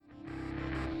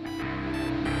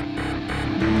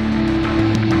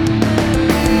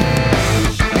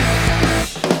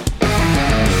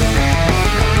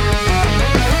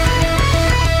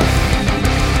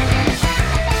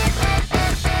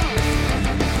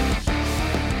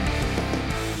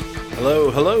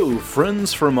Hello,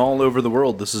 friends from all over the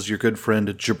world. This is your good friend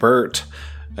Jabert,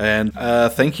 and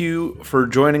thank you for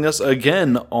joining us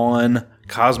again on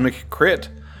Cosmic Crit.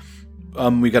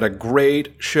 We got a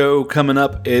great show coming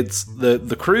up. It's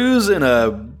the crew's in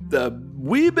a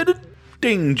wee bit of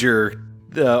danger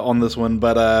on this one,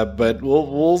 but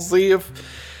we'll see if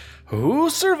who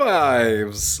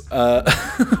survives.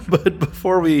 But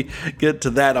before we get to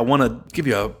that, I want to give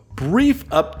you a brief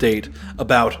update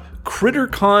about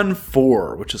CritterCon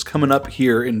 4, which is coming up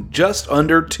here in just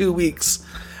under 2 weeks.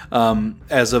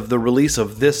 As of the release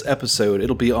of this episode,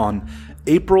 it'll be on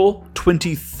April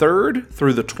 23rd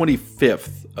through the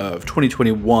 25th of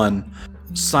 2021.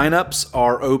 Signups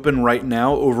are open right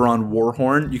now over on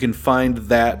Warhorn. You can find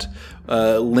that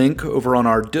link over on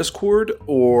our Discord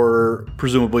or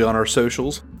presumably on our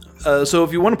socials. So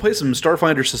if you want to play some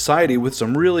Starfinder Society with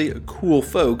some really cool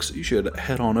folks, you should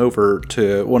head on over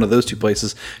to one of those two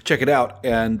places, check it out,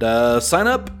 and sign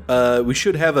up. We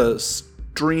should have a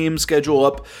stream schedule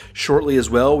up shortly as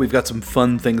well. We've got some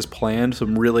fun things planned,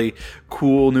 some really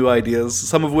cool new ideas,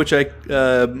 some of which I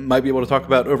might be able to talk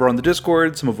about over on the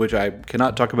Discord, some of which I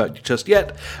cannot talk about just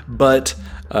yet, but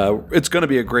it's going to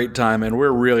be a great time, and we're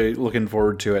really looking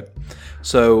forward to it.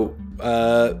 So,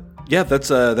 yeah,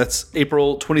 that's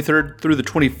April 23rd through the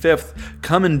 25th.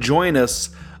 Come and join us.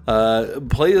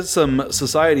 Play some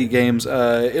society games.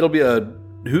 It'll be a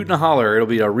hoot and a holler. It'll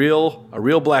be a real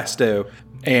blasto.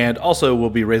 And also, we'll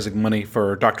be raising money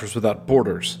for Doctors Without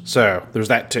Borders. So there's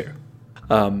that too.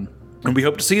 And we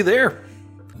hope to see you there.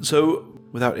 So,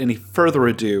 without any further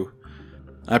ado,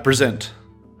 I present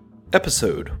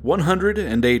episode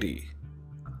 180,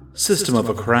 System of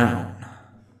a Crown.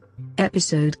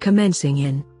 Episode commencing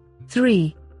in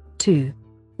 3, 2,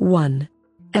 1.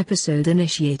 Episode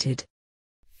initiated.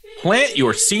 Plant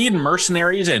your seed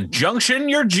mercenaries and junction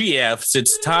your GFs.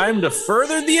 It's time to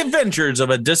further the adventures of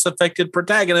a disaffected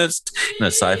protagonist in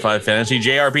a sci-fi fantasy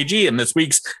JRPG in this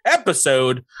week's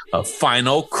episode of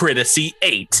Final Criticy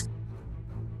 8.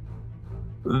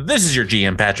 This is your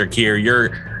GM Patrick here,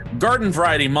 your garden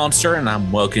variety monster, and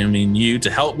I'm welcoming you to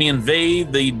help me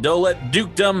invade the Dolet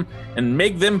Dukedom and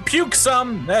make them puke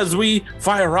some as we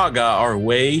Firaga our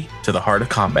way to the heart of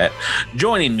combat.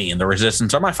 Joining me in the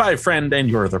resistance are my 5 friend and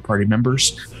your other party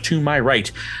members. To my right,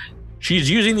 she's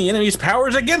using the enemy's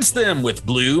powers against them with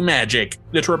blue magic.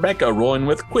 It's Rebecca rolling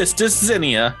with Quistis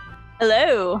Zinnia.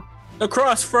 Hello.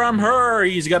 Across from her,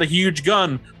 he's got a huge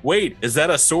gun. Wait, is that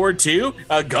a sword too?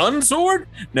 A gun sword?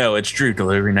 No, it's Drew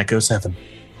delivering Echo 7.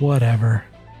 Whatever.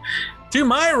 To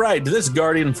my right, this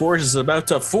Guardian Force is about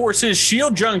to force his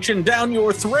shield junction down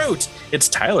your throat. It's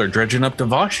Tyler dredging up to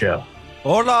Vasho.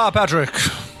 Hola, Patrick.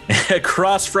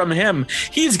 Across from him,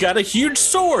 he's got a huge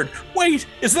sword. Wait,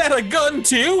 is that a gun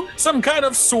too? Some kind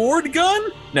of sword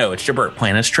gun? No, it's Jabert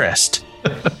Planus Trest.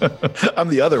 I'm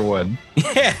the other one.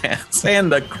 Yes,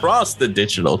 and across the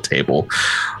digital table,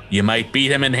 you might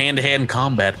beat him in hand-to-hand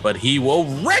combat, but he will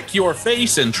wreck your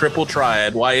face in triple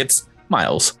triad. Why, it's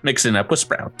Miles mixing up with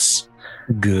Sprouts.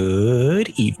 Good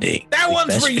evening. That the one's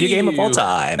best for you. Video game of all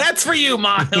time. That's for you,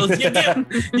 Miles.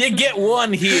 You get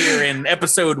one here in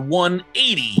episode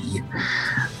 180.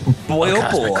 Boy, oh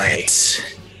Cosmic boy.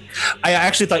 Crit. I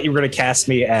actually thought you were going to cast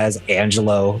me as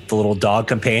Angelo, the little dog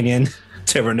companion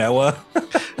to Renoa.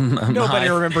 Nobody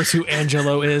remembers who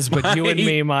Angelo is, but you and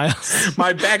me, Miles.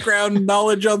 My background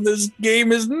knowledge on this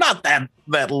game is not that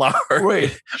large.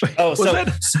 Wait. Oh, so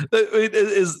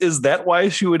Is that why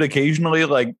she would occasionally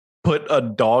like put a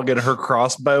dog in her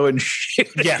crossbow and shoot?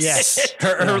 yes.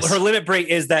 Her limit break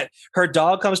is that her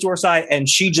dog comes to her side and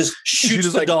she just shoots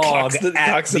just, the like, dog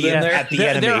cocks it in there. at the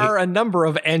enemy. There are a number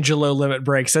of Angelo limit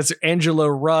breaks. That's Angelo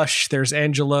Rush. There's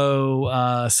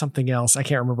Angelo something else. I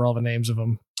can't remember all the names of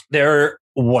them. They're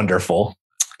wonderful.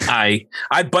 I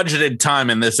budgeted time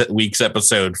in this week's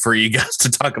episode for you guys to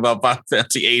talk about Final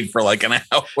Fantasy VIII for like an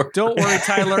hour. Don't worry,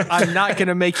 Tyler. I'm not going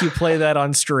to make you play that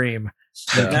on stream.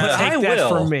 I will.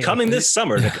 From me. Coming this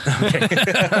summer.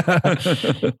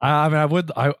 I mean,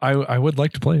 I would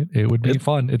like to play it. It would be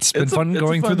fun. It's been fun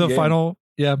going through the game. final.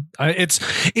 Yeah,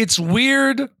 it's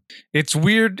weird. It's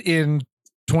weird in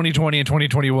 2020 and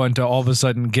 2021 to all of a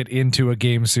sudden get into a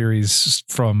game series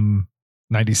from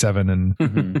 97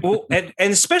 and Well, and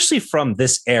especially from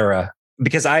this era,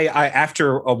 because I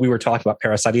after we were talking about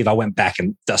Parasite Eve, I went back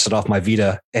and dusted off my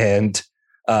Vita and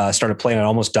started playing it,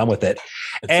 almost done with it.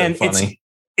 It's so funny.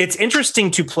 It's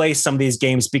interesting to play some of these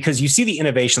games because you see the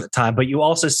innovation at the time, but you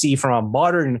also see from a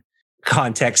modern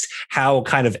context how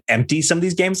kind of empty some of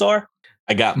these games are.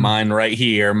 I got mine right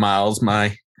here, Miles.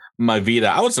 My my Vita,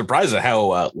 I was surprised at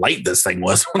how light this thing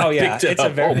was when I picked it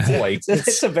up.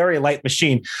 It's a very light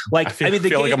machine. Like I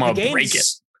feel like I'm gonna break it.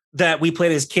 That we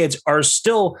played as kids are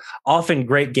still often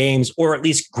great games, or at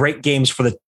least great games for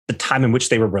the time in which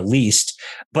they were released.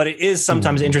 But it is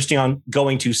sometimes interesting on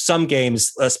going to some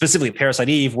games, specifically Parasite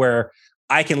Eve, where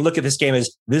I can look at this game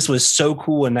as this was so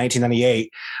cool in 1998,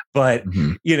 but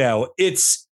you know,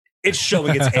 it's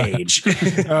showing its age.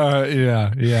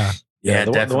 Yeah,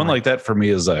 the one like that for me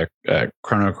is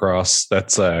Chrono Cross.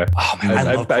 That's I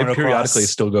periodically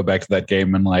still go back to that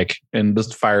game and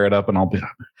just fire it up, and I'll be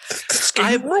this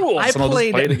game rules. I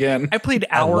played play it again. I played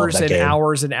hours and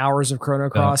hours and hours of Chrono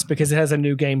Cross because it has a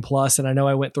new game plus, and I know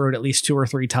I went through it at least 2 or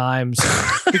 3 times.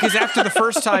 Because after the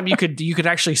first time, you could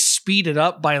actually speed it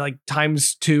up by like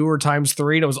 ×2 or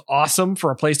 ×3, and it was awesome for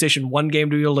a PlayStation 1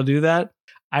 game to be able to do that.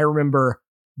 I remember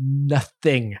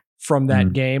nothing from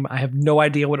that game. I have no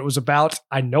idea what it was about.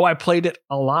 I know I played it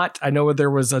a lot. I know there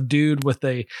was a dude with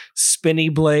a spinny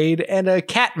blade and a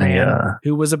cat man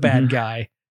who was a bad guy.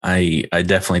 I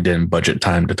definitely didn't budget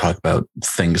time to talk about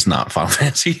things not Final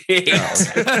Fantasy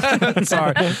VIII.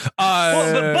 Sorry.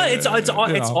 But it's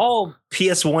all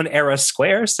PS1 era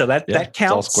Square, so that counts.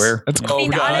 It's all Square. I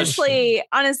mean,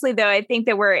 honestly, though, I think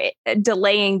that we're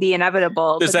delaying the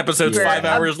inevitable. This episode's 5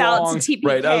 hours long.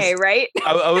 TPK, right?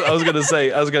 I was gonna say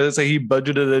he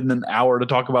budgeted in an hour to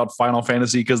talk about Final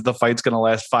Fantasy because the fight's gonna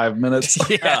last 5 minutes.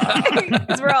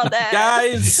 Because we're all dead,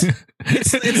 guys.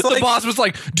 It's the like, boss was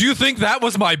like, "Do you think that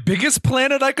was my biggest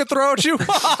planet I could throw at you?" You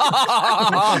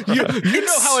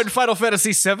know how in Final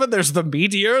Fantasy VII there's the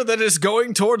meteor that is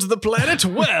going towards the planet?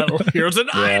 Well, here's an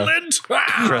island.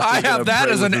 I have that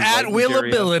as an at-will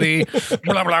ability.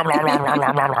 Blah, blah, blah, blah,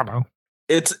 blah, blah, blah.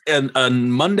 it's a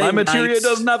Monday. My materia nights.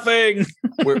 does nothing.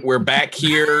 We're back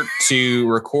here to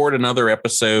record another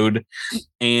episode,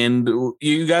 and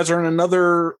you guys are in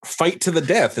another fight to the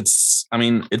death.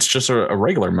 It's just a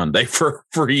regular Monday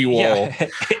for you all.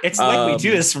 It's like we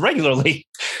do this regularly.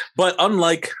 But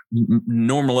unlike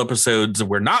normal episodes,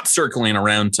 we're not circling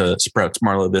around to Sprouts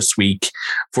Marlowe this week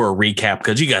for a recap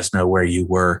because you guys know where you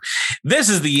were. This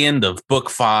is the end of Book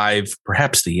 5,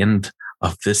 perhaps the end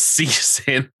of this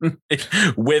season,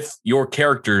 with your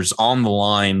characters on the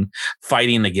line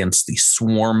fighting against the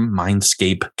Swarm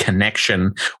Mindscape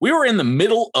connection. We were in the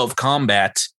middle of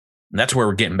combat, and that's where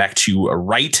we're getting back to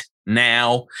right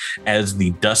now as the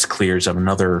dust clears of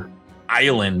another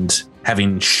island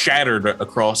having shattered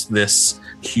across this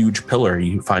huge pillar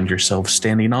you find yourself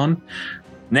standing on.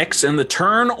 Next in the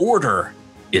turn order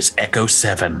is Echo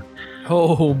 7.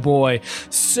 Oh boy.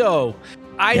 So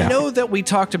I know that we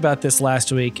talked about this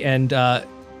last week, and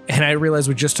I realize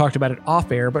we just talked about it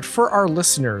off air, but for our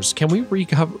listeners, can we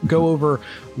go over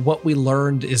what we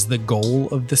learned is the goal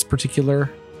of this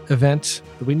particular event?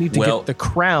 We need to get the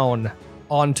crown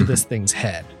onto this thing's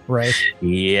head, right?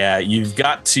 Yeah, you've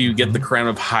got to get the crown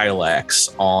of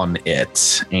Hylax on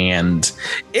it, and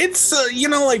it's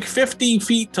like 50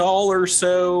 feet tall or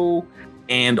so,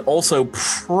 and also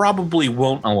probably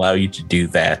won't allow you to do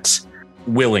that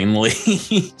willingly.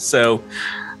 So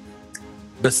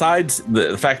besides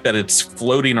the fact that it's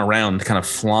floating around, kind of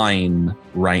flying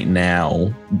right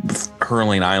now,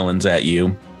 hurling islands at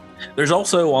you, there's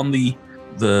also on the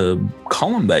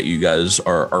column that you guys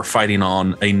are fighting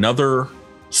on another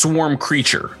swarm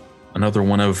creature, another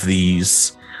one of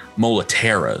these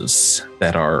Molateras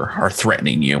that are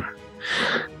threatening you.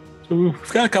 So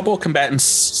we've got a couple of combatants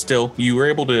still. You were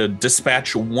able to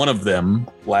dispatch one of them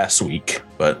last week,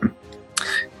 but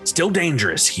still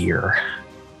dangerous here.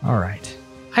 All right.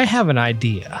 I have an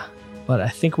idea, but I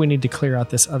think we need to clear out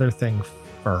this other thing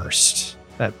first.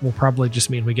 That will probably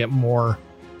just mean we get more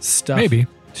stuff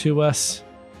to us.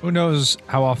 Who knows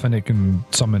how often it can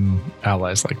summon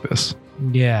allies like this?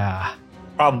 Yeah.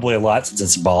 Probably a lot since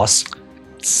it's a boss.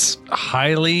 It's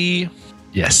highly...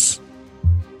 Yes.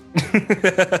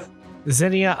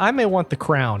 Xenia, I may want the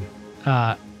crown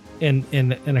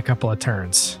in a couple of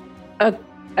turns.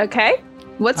 Okay.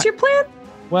 What's your plan?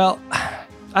 Well,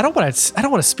 I don't want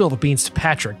to spill the beans to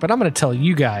Patrick, but I'm going to tell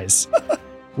you guys,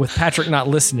 with Patrick not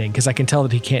listening, because I can tell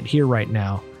that he can't hear right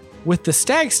now. With the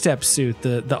Stag Step suit,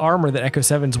 the armor that Echo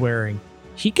 7's wearing,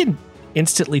 he can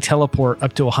instantly teleport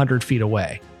up to 100 feet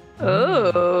away.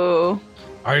 Oh.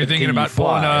 Are you thinking about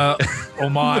pulling oh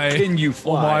my? Can you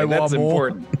fly? That's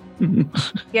important.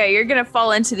 Yeah, you're gonna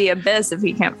fall into the abyss if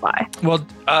he can't fly. Well,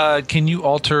 can you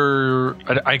alter?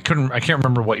 I can't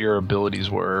remember what your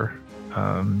abilities were.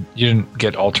 You didn't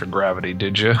get alter gravity,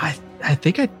 did you? I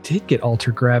think I did get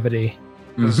alter gravity.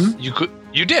 Mm-hmm.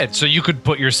 You did. So you could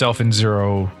put yourself in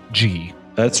 0 G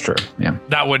That's true. Yeah.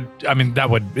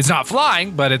 It's not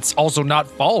flying, but it's also not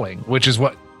falling, which is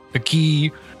what the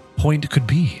key point could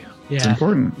be. It's Yeah.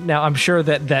 important. Now I'm sure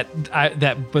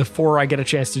that before I get a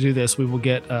chance to do this, we will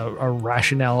get a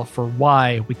rationale for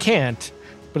why we can't.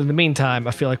 But in the meantime,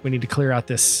 I feel like we need to clear out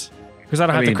this because I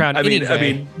don't have the crown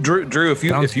anyway. Drew, if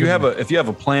you have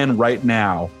a plan right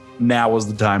now is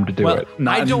the time to do Well, it.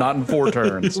 I don't- Not in 4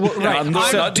 turns. Well, right. I'm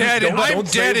dead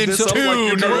in this up like 2.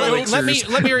 you're doing elixirs.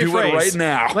 let me Do it rephrase. right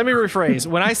now. Let me rephrase.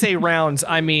 When I say rounds,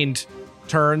 I mean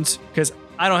turns because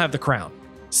I don't have the crown.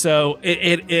 So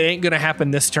it ain't gonna happen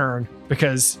this turn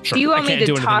because Do you I want me can't do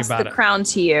to anything toss about the it. crown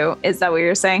to you? Is that what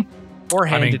you're saying? Or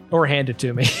hand it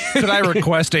to me. Could I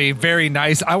request a very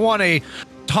nice? I want a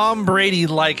Tom Brady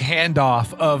like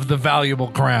handoff of the valuable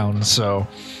crown. So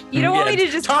You don't want me to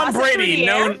just Tom toss it through Brady, the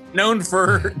air? known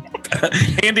for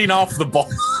handing off the ball.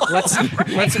 let's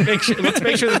make sure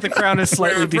that the crown is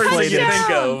slightly First thing you deflated. think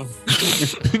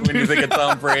of when you think of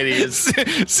Tom Brady is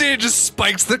see, it just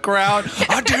spikes the crowd.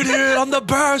 I did it on the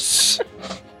bus.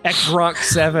 Gronk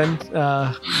 7.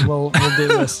 We'll do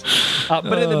this.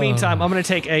 But in the meantime, I'm going to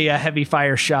take a heavy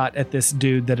fire shot at this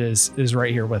dude that is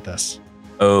right here with us.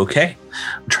 okay.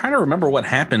 I'm trying to remember what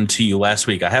happened to you last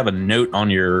week. I have a note on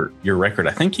your record.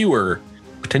 I think you were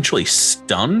potentially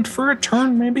stunned for a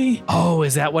turn, maybe. Oh,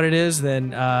 is that what it is?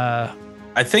 Then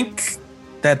I think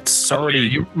that's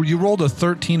already. You rolled a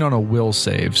 13 on a will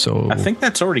save, so I think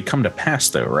that's already come to pass,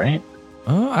 though, right?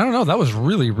 I don't know. That was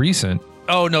really recent.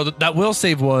 Oh no, that will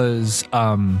save was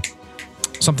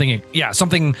something. Yeah,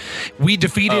 something. We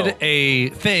defeated a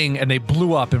thing, and they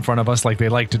blew up in front of us like they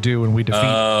like to do, and we defeat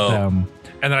them.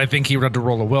 And then I think he had to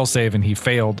roll a will save, and he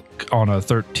failed on a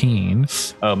 13.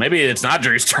 Oh, maybe it's not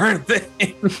Drew's turn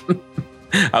thing.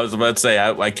 I was about to say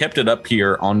I kept it up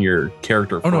here on your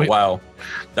character for a while.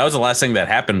 That was the last thing that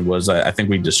happened. Was I think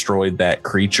we destroyed that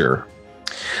creature.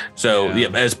 So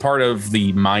as part of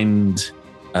the mind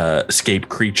escape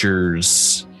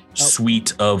creatures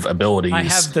suite of abilities, I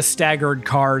have the staggered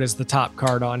card as the top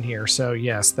card on here. So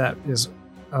yes, that is.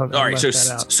 all right. So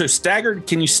staggered.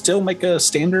 Can you still make a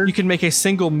standard? You can make a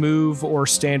single move or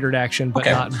standard action, but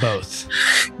not both.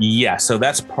 Yeah, so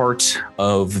that's part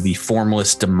of the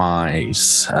formless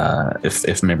demise,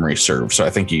 if memory serves. So I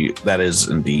think that is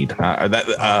indeed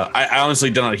I honestly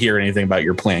did not hear anything about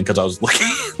your plan because I was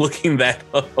looking that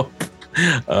up.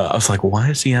 I was like, why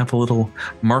does he have a little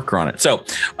marker on it? So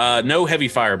no heavy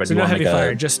fire, but So you no want to heavy make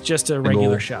fire, just a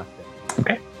regular shot.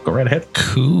 Okay, go right ahead.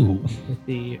 Cool. With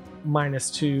the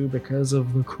 -2 because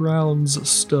of the crown's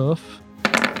stuff.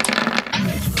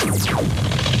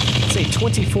 Say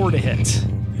 24 to hit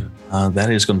That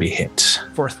is going to be a hit.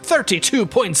 for 32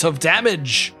 points of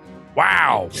damage.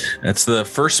 Wow. That's the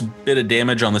first bit of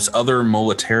damage on this other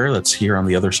Molitere that's here on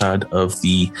the other side of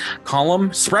the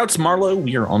column. Sprouts, Marlowe,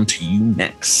 we are on to you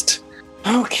next.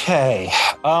 Okay.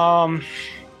 I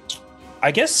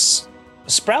guess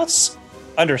Sprouts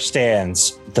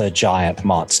understands the giant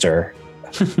monster.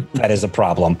 That is a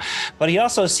problem. But he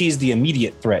also sees the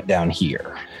immediate threat down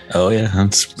here. Oh yeah,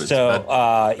 it's So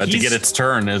about to get its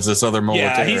turn as this other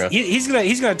Molitere. Yeah,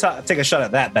 he's gonna take a shot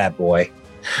at that bad boy.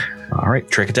 All right,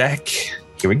 trick attack.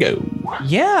 Here we go.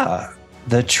 Yeah,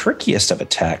 the trickiest of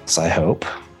attacks, I hope.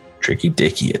 Tricky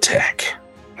Dicky attack.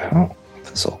 Oh,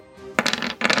 this'll.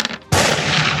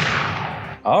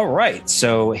 All right,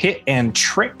 so hit and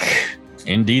trick.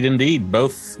 Indeed.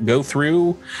 Both go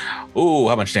through. Oh,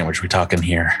 how much damage are we talking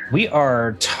here? We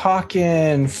are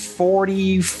talking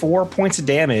 44 points of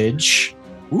damage.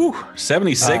 Ooh,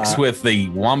 76 with the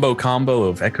wombo combo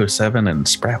of Echo 7 and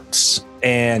Sprouts.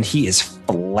 And he is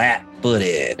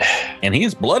flat-footed. And he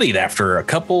is bloodied after a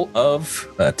couple of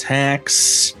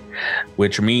attacks,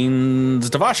 which means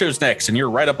Devasho's next, and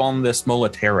you're right up on this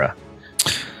Molitere.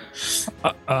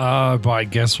 I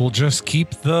guess we'll just keep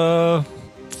the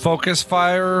focus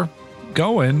fire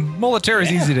going. Molitere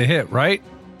is easy to hit, right?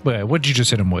 Wait, what'd you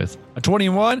just hit him with? A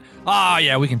 21?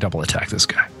 Yeah, we can double attack this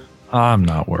guy. I'm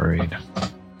not worried.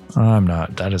 I'm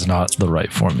not. That is not the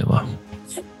right formula.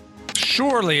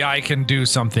 Surely I can do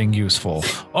something useful.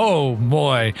 Oh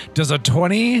boy, does a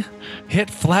 20 hit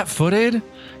flat-footed?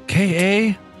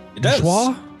 KA? It does.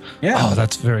 Joie? Yeah. Oh,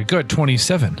 that's very good.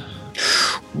 27.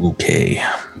 Okay.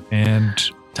 And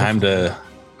Time to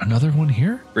Another one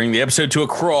here? Bring the episode to a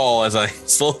crawl as I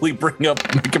slowly bring up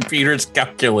my computer's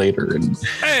calculator. And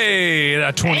Hey,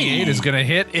 a 28 is going to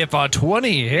hit if a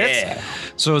 20 hits. yeah.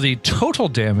 So the total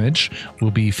damage will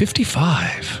be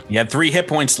 55. You had 3 hit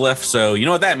points left, so you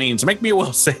know what that means. Make me a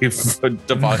will save,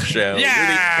 Devasho.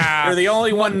 Yeah! You're the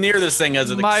only one near this thing as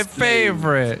it My explodes.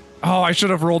 favorite. Oh, I should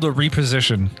have rolled a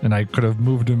reposition and I could have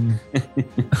moved him.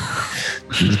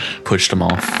 Pushed him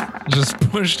off. Just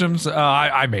pushed him.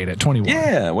 I made it. 21.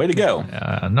 Yeah, way to go.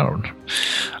 No.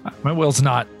 My will's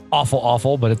not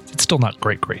awful, but it's still not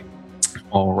great.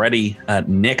 Already,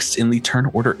 next in the turn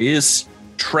order is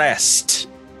Trest.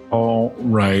 All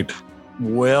right.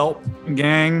 Well,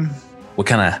 gang. What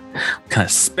kind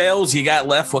of spells you got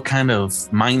left? What kind of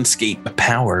mindscape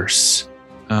powers?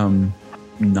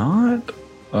 Not.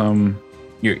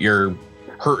 You're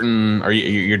hurting, or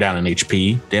you're down in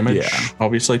HP damage. Yeah.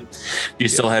 Obviously. Do you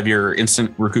still have your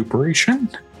instant recuperation?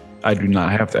 I do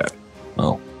not have that.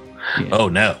 Oh. Yeah. Oh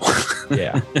no.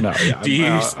 Yeah. No. Yeah. Do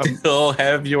you still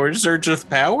have your Surge of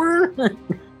Power?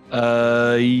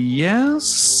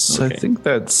 Yes. Okay. I think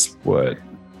that's what.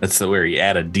 That's where you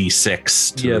add a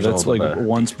D6. To Yeah, the that's result like of the-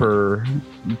 once per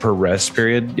rest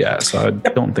period. Yeah. So I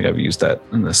don't think I've used that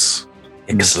in this.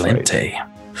 Excelente.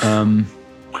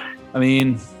 I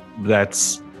mean,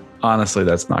 that's honestly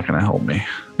that's not going to help me.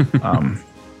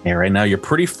 Yeah, right now you're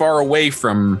pretty far away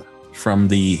from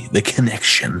the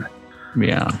connection.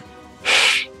 Yeah.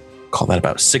 Call that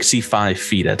about 65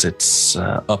 feet as it's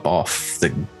up off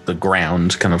the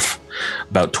ground, kind of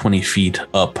about 20 feet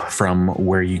up from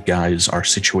where you guys are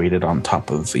situated on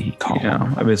top of the column.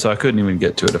 Yeah. I mean, so I couldn't even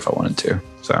get to it if I wanted to.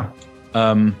 So,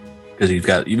 Because you've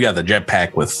got the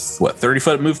jetpack with what,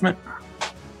 30-foot movement?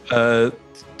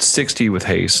 60 with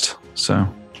haste. So,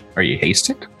 Are you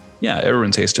hasted? yeah,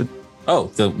 everyone's hasted.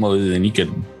 Oh, well then you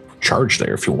could charge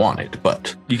there if you wanted,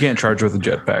 but You can't charge with a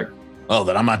jetpack. oh,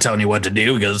 then I'm not telling you what to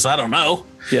do because I don't know.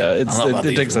 Yeah, I don't know about it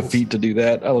these takes a rules. feat to do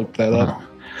that. I looked that up.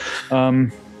 Oh.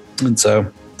 And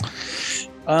so,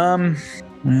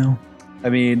 well, I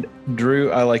mean,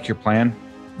 Drew, I like your plan.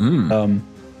 Mm.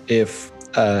 If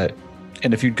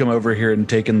you'd come over here and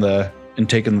taken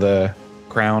the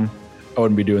crown, I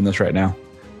wouldn't be doing this right now.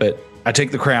 But I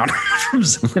take the crown from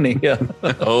Xenia.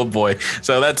 Oh boy.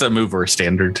 So that's a mover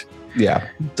standard. Yeah.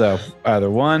 So either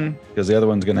one, because the other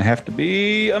one's going to have to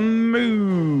be a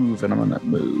move, and I'm going to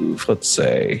move. Let's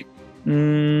say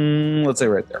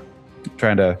right there.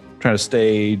 Trying to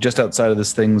stay just outside of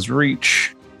this thing's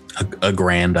reach, A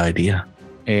grand idea.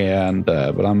 and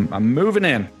but I'm moving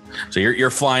in. So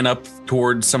you're flying up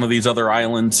towards some of these other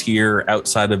islands here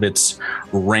outside of its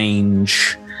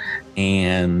range.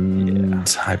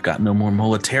 And I've got no more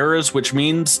Molateras, which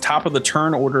means top of the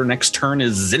turn order next turn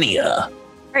is Xenia.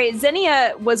 All right,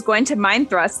 Xenia was going to mind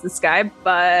thrust this guy,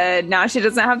 but now she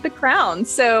doesn't have the crown.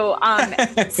 So,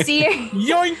 seeing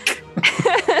Yoink!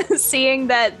 seeing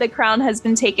that the crown has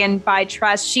been taken by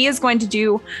Trust, she is going to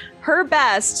do her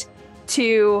best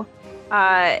to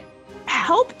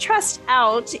help Trust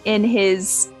out in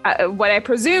his what I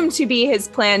presume to be his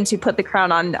plan to put the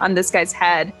crown on this guy's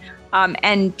head,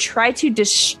 and try to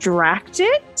distract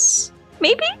it,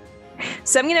 maybe.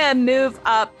 So I'm gonna move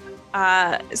up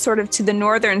sort of to the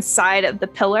northern side of the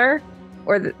pillar,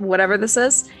 or whatever this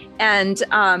is, and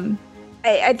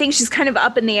I think she's kind of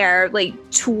up in the air, like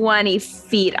 20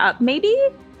 feet up, maybe.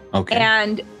 Okay.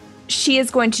 And she is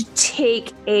going to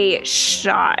take a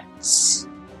shot.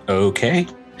 Okay.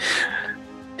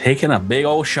 Taking a big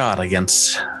old shot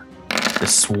against the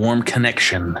swarm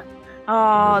connection.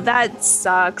 Oh, that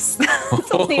sucks.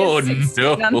 It's only a Oh 16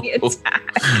 no. on the attack.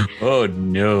 Oh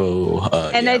no.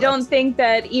 And yeah, I don't think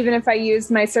that even if I used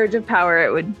my surge of power,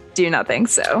 it would do nothing.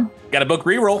 So got a book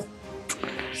reroll.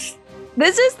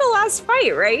 this is the last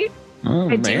fight, right? Oh,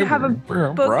 I do have a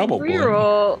book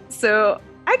reroll, so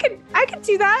I could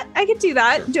do that. I could do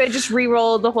that. Do I just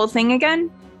reroll the whole thing again?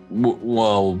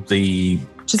 Well, the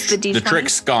Just the D20?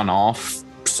 trick's gone off,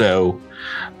 so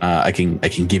I can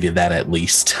give you that at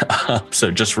least.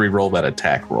 So just re-roll that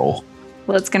attack roll.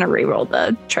 Well, it's gonna reroll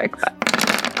the trick, but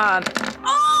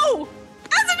oh,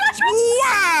 that's a natural.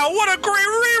 Wow, what a great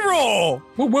reroll!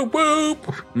 Whoop, whoop,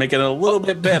 whoop. Make it a little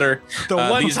bit better. The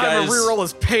one these time guys- a reroll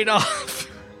is paid off.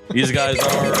 These guys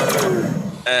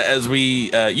are, as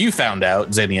you found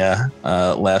out, Xenia,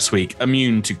 last week,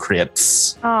 immune to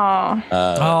crits.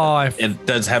 Oh, It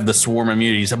does have the swarm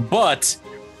immunities, but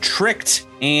tricked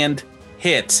and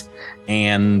hit,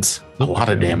 and a lot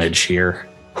of damage here.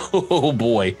 Oh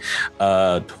boy,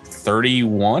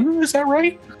 31, is that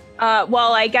right?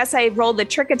 well, I guess I rolled the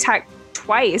trick attack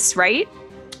twice, right?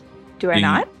 Do I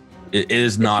not? It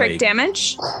is not crit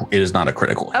damage. It is not a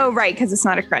critical. Oh, right, because it's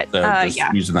not a crit. So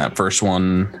just using that first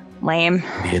one. Lame.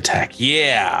 The attack.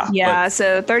 Yeah. Yeah,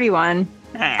 so 31.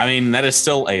 I mean, that is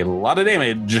still a lot of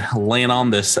damage laying on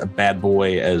this bad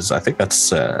boy, as I think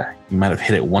that's, you might have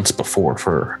hit it once before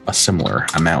for a similar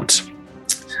amount.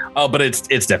 Oh, but it's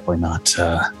definitely not,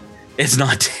 it's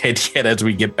not dead yet as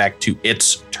we get back to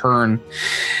its turn.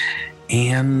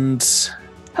 And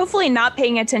hopefully not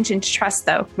paying attention to Trust,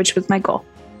 though, which was my goal.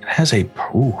 it has a,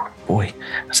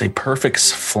 has a perfect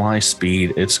fly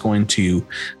speed. It's going to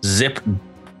zip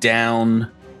down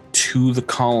to the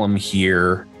column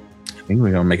here. I think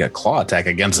we're going to make a claw attack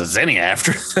against Xenia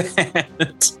after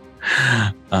that.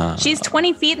 She's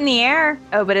 20 feet in the air.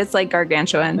 Oh, but it's like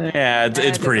gargantuan. Yeah,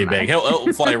 it's pretty big.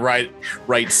 He'll fly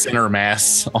right center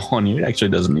mass on you. It actually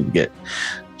doesn't need to get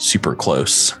super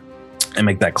close and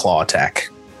make that claw attack.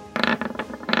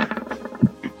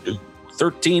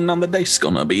 13 on the dice,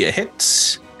 gonna be a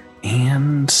hit.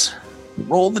 And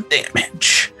roll the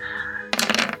damage.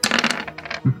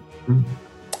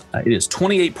 It is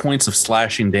 28 points of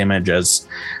slashing damage as,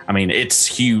 I mean, its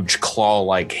huge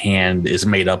claw-like hand is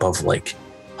made up of like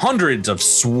hundreds of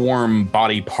swarm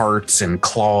body parts and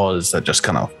claws that just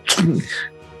kind of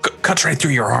cuts right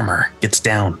through your armor, gets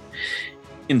down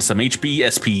in some HP,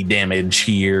 SP damage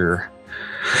here.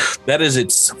 That is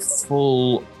its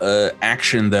full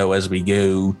action, though, as we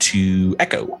go to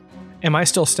Echo. Am I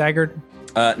still staggered?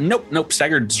 Nope.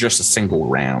 Staggered's just a single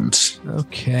round.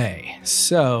 Okay,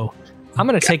 so I'm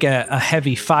going to take a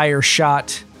heavy fire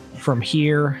shot from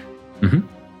here. Mhm.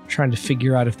 Trying to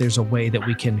figure out if there's a way that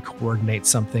we can coordinate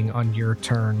something on your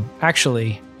turn.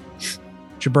 Actually,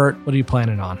 Jabert, what are you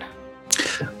planning on?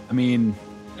 I mean,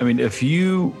 if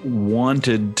you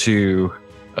wanted to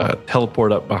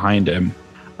teleport up behind him,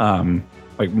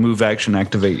 like move action,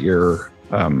 activate your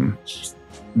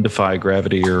defy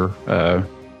gravity or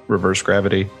reverse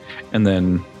gravity, and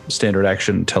then standard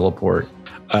action teleport,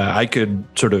 I could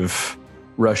sort of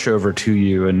rush over to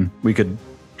you, and we could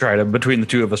try to, between the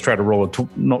two of us, try to roll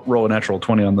a natural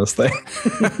 20 on this thing.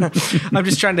 I'm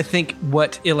just trying to think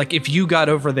like if you got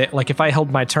over there, like if I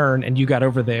held my turn and you got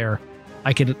over there,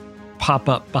 I could pop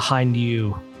up behind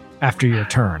you after your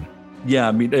turn. Yeah,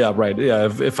 I mean, yeah, right. Yeah,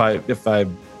 if I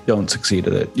don't succeed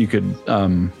at it, you could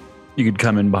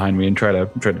come in behind me and try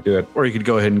to do it, or you could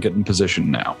go ahead and get in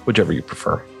position now, whichever you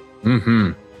prefer.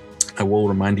 Mm-hmm. I will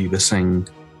remind you, this thing,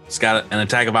 it's got an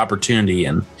attack of opportunity,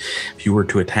 and if you were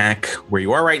to attack where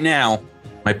you are right now,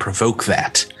 might provoke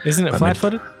that. Isn't it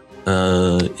flat-footed?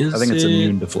 I think it's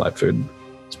immune to flat-footed.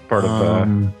 It's part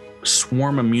of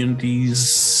swarm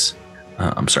immunities.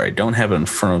 I'm sorry, I don't have it in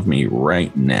front of me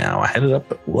right now. I had it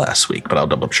up last week, but I'll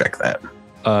double check that.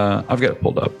 I've got it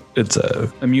pulled up. It's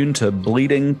immune to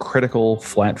bleeding, critical,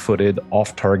 flat-footed,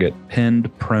 off-target,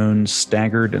 pinned, prone,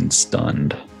 staggered, and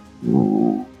stunned.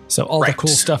 Ooh. So all the cool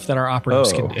stuff that our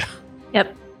operatives can do.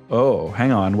 Yep. Oh,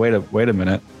 hang on. Wait a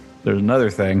minute. There's another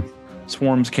thing.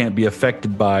 Swarms can't be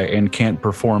affected by and can't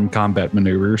perform combat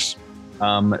maneuvers.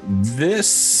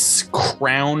 This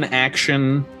crown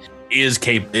action is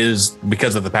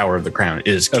because of the power of the crown,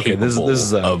 is capable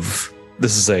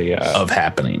this is of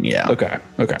happening. Yeah.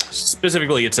 Okay.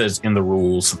 Specifically, it says in the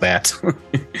rules that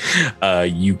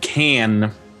you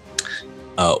can,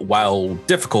 while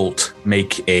difficult,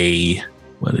 make a,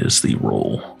 what is the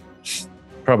roll?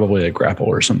 Probably a grapple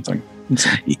or something.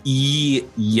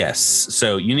 Yes.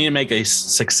 So you need to make a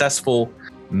successful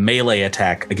melee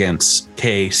attack against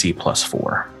KAC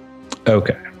 +4.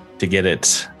 Okay. To get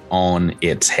it on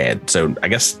its head. So I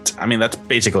guess, that's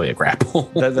basically a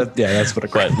grapple. That's what a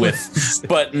grapple is.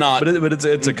 But not. But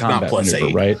it's a combat maneuver,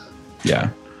 right?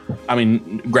 Yeah.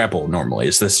 Grapple normally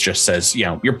is, this just says,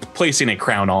 you're placing a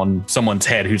crown on someone's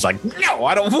head who's like, no,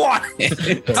 I don't want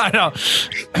it. I know.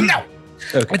 No.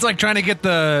 Okay. It's like trying to get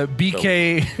the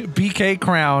BK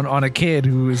crown on a kid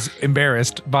who is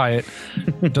embarrassed by it.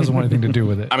 Doesn't want anything to do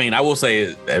with it. I will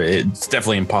say it's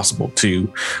definitely impossible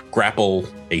to grapple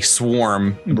a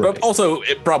swarm, but also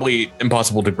it probably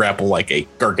impossible to grapple like a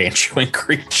gargantuan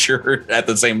creature at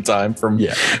the same time from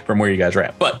where you guys are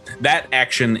at. But that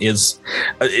action is,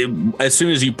 as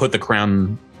soon as you put the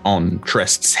crown on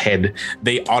Trest's head,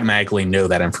 they automatically know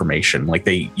that information. Like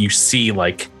you see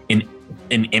like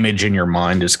an image in your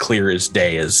mind as clear as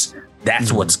day, as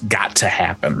that's what's got to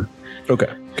happen. Okay,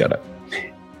 got it.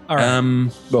 All right.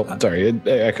 Well, sorry,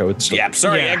 Echo.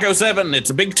 Echo 7. It's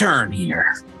a big turn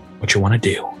here. What you want to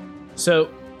do? So,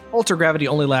 Alter Gravity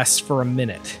only lasts for a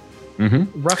minute.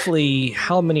 Mm-hmm. Roughly,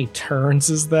 how many turns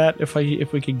is that? If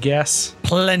we could guess,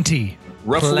 plenty.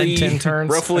 Roughly 10 turns.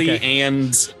 Roughly, okay.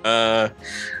 And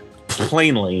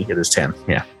plainly, it is 10.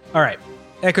 Yeah. All right.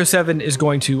 Echo 7 is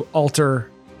going to alter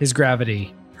his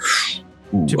gravity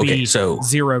to be so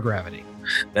 0 gravity.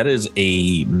 that is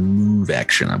a move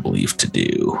action, I believe, to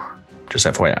do. Just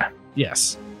FYI.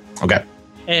 Yes. Okay.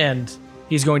 And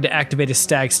he's going to activate his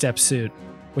stag step suit,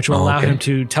 which will allow him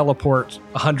to teleport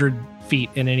 100 feet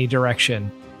in any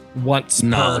direction once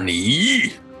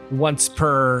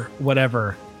per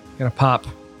whatever. Gonna pop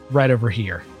right over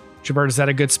here. Jabert, is that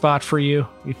a good spot for you?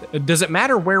 Does it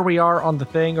matter where we are on the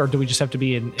thing, or do we just have to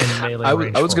be in melee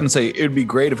range? I was going to say it would be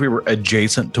great if we were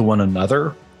adjacent to one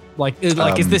another. Is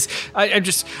this?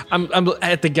 I'm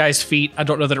at the guy's feet. I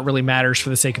don't know that it really matters for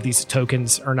the sake of these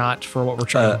tokens or not for what we're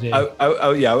trying to do.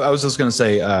 I was just going to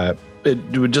say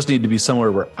it would just need to be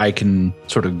somewhere where I can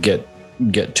sort of get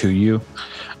to you.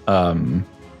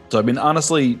 So I mean,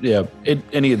 honestly, yeah,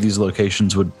 any of these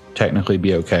locations would technically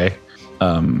be okay.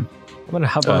 I'm going to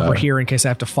hover over here in case I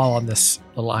have to fall on this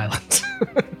little island.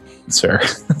 It's fair.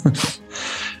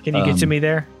 Can you get to me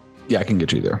there? Yeah, I can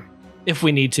get you there. If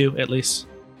we need to, at least.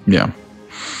 Yeah.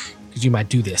 Because you might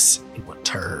do this in one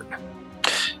turn.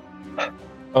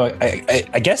 Oh,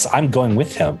 I guess I'm going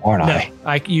with him, aren't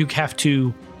I? You have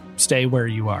to stay where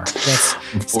you are. That's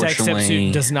Stag Step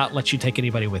Suit does not let you take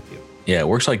anybody with you. Yeah, it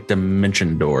works like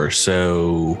Dimension Door.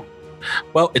 So,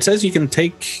 well, it says you can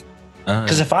take.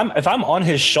 Because if I'm on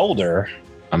his shoulder,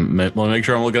 want to make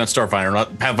sure I'm looking at Starfinder,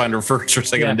 not Pathfinder first or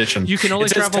second edition. You can only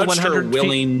travel 100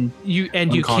 willing,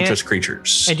 unconscious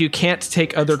creatures, and you can't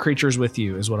take other creatures with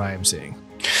you, is what I am seeing.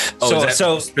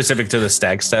 So specific to the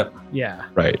stag step. Yeah.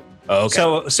 Right. Oh,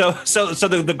 okay. So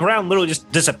the ground literally just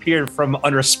disappeared from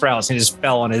under Sprouts and just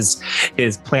fell on his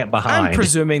plant behind. I'm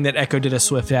presuming that Echo did a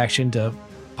swift action to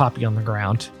pop you on the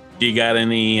ground. Do you got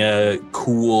any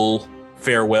cool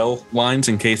farewell lines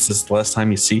in case this is the last time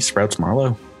you see Sprouts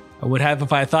Marlowe? I would have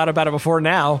if I had thought about it before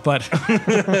now, but I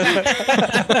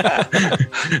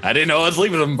didn't know I was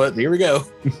leaving them, but here we go.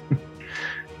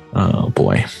 Oh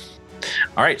boy.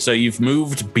 All right, so you've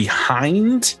moved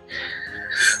behind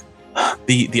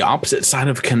the opposite side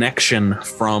of connection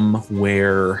from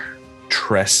where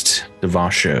Trest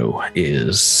Devasho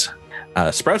is.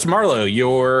 Sprouts Marlowe,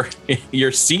 your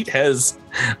seat has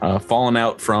fallen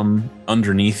out from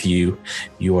underneath you.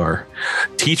 You are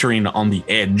teetering on the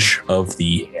edge of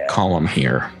the column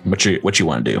here. What you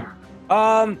want to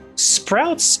do?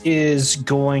 Sprouts is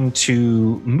going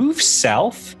to move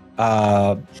south,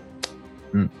 about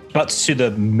to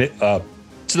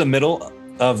the middle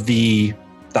of the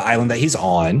island that he's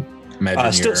on.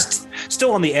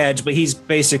 Still on the edge, but he's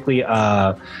basically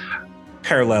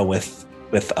parallel with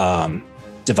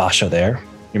Devasho there.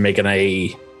 You're making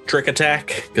a trick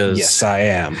attack? Yes, I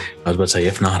am. I was about to say,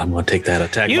 if not, I'm going to take that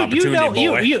attack of opportunity,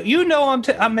 boy. You know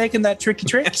I'm making that tricky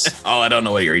tricks. Oh, I don't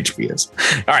know what your HP is.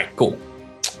 All right, cool.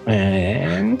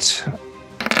 And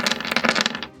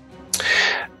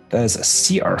that is a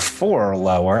CR4 or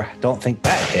lower. Don't think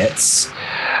that hits.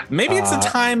 Maybe it's the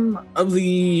time of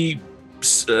the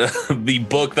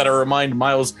book that I remind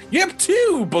Miles, you have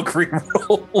 2 book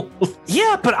rerolls.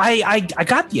 Yeah, but I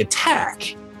got the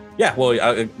attack. Yeah, well,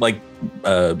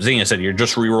 Xenia said, you're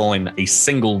just rerolling a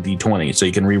single D20, so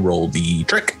you can reroll the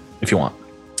trick if you want.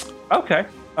 Okay.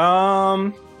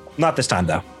 Not this time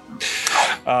though.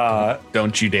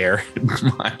 Don't you dare,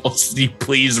 Miles. You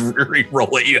please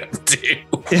re-roll it. You have to.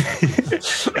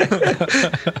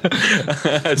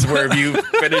 I swear, if you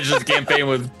finish this campaign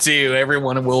with 2,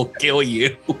 everyone will kill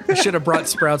you. I should have brought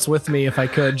Sprouts with me if I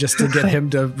could, just to get him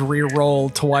to re-roll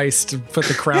twice to put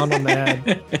the crown on the head.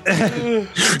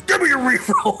 Give me your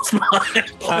re-rolls, Miles.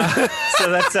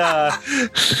 So that's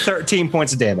 13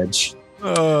 points of damage.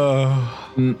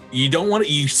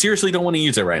 You seriously don't want to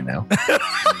use it right now.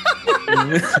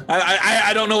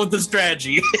 I don't know what the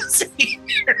strategy is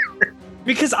here.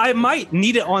 Because I might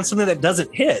need it on something that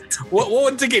doesn't hit. Well,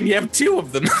 once again, you have 2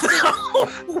 of them.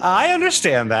 I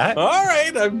understand that. All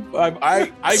right,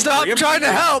 I stop trying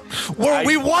to help.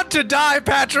 We want to die,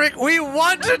 Patrick. We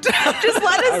want to die. Just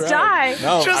let us die.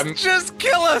 No, just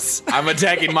kill us. I'm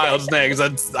attacking Miles next.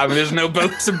 There's no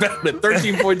bones about it.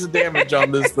 13 points of damage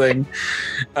on this thing.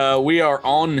 We are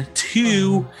on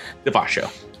to Devasho.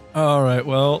 All right.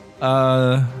 Well,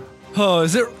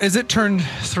 is it turn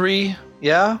 3?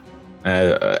 Yeah.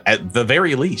 At the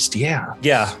very least, yeah.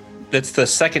 Yeah. That's the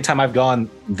second time I've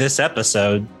gone this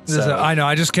episode. So. I know.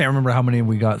 I just can't remember how many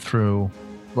we got through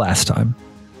last time.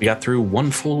 We got through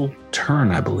 1 full turn,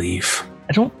 I believe.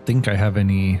 I don't think I have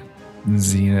any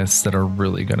zeniths that are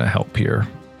really going to help here.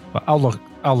 But I'll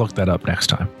look that up next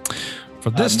time. For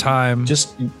this time,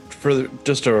 just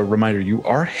a reminder, you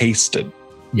are hasted.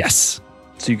 Yes.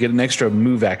 So you get an extra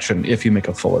move action if you make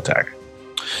a full attack.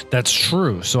 That's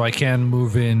true. So I can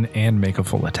move in and make a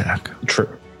full attack. True.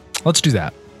 Let's do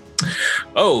that.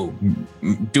 Oh,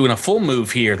 doing a full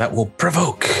move here that will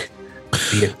provoke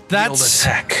the That's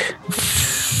attack.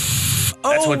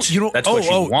 Oh, That's what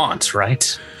you want,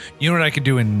 right? You know what I could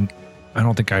do I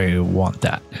don't think I want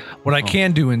that. What I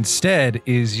can do instead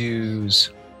is use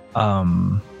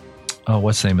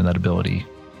what's the name of that ability?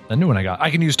 The new one I got. I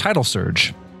can use Tidal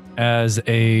Surge as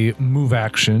a move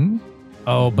action.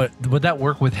 Oh, but would that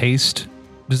work with haste?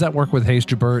 Does that work with haste,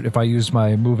 Jabert, if I use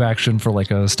my move action for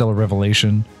like a Stellar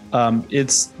Revelation?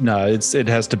 It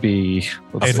has to be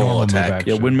A full attack.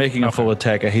 Yeah, when making a full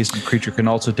attack, a hasted creature can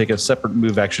also take a separate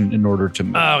move action in order to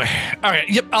move. Okay. All right.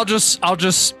 Yep. I'll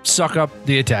just suck up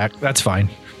the attack. That's fine.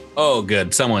 Oh,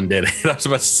 good. Someone did it. I was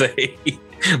about to say.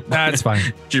 That's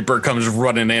fine. Jupiter comes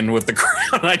running in with the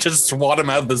crown. I just swat him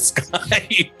out of the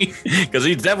sky because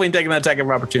he's definitely taking that attack of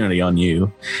opportunity on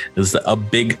you. This is a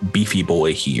big beefy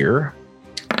boy here.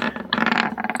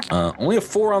 Only a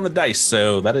 4 on the dice,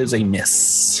 so that is a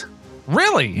miss.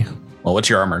 Really? Well, what's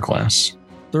your armor class?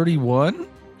 31?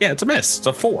 Yeah, it's a miss. It's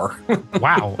a 4.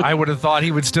 Wow. I would have thought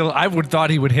he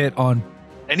would hit on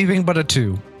anything but a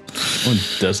 2. Well,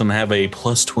 it doesn't have a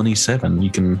plus 27. You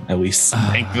can at least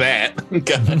make that.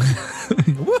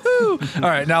 Woohoo! All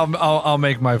right, now I'll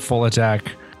make my full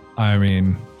attack. I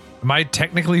mean, am I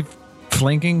technically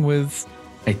flanking with?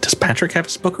 Hey, does Patrick have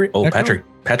his book reroll? Oh, Echo?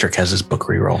 Patrick has his book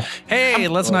reroll. Hey,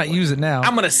 let's not use it now.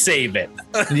 I'm gonna save it.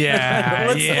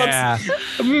 Yeah,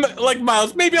 Like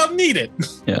Miles, maybe I'll need it.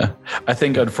 Yeah, I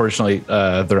think unfortunately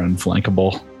they're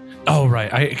unflankable. Oh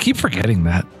right, I keep forgetting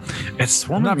that.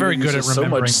 I'm not very good at so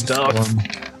remembering much stuff. Swarm.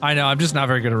 I know, I'm just not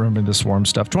very good at remembering the swarm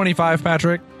stuff. 25,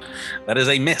 Patrick. That is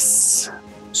a miss.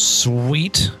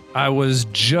 Sweet. I was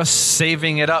just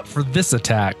saving it up for this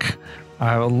attack.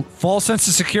 False sense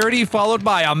of security followed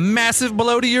by a massive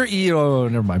blow to your ear. Oh,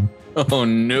 never mind. Oh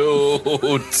no,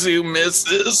 2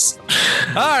 misses.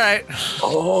 All right.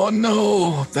 Oh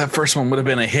no, that first one would have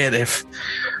been a hit if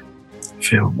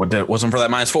it wasn't for that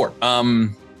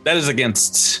 -4. That is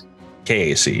against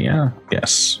KAC. Yeah.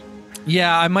 Yes.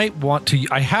 Yeah, I might want to.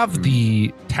 I have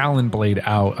the Talon Blade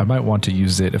out. I might want to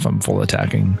use it if I'm full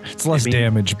attacking. It's less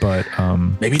damage, but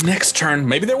maybe next turn.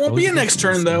 Maybe there won't be a next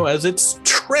turn though, as it's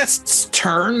Trest's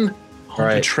turn. All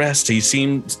right, Trest.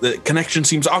 The connection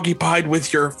seems occupied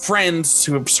with your friends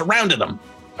who have surrounded him.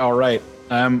 All right,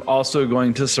 I'm also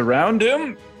going to surround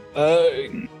him,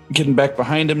 getting back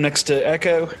behind him next to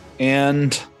Echo,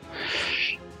 and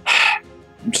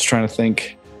I'm just trying to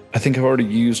think. I think I've already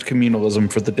used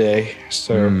communalism for the day,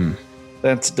 so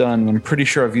that's done. I'm pretty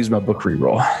sure I've used my book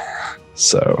reroll.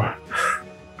 So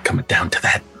coming down to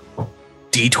that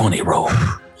D20 roll.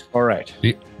 All right.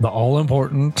 The all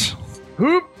important.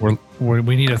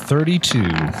 We need a 32.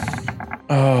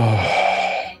 Oh.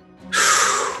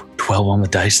 12 on the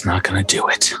dice, not going to do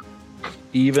it.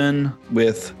 Even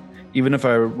if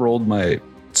I rolled my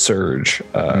surge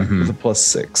with a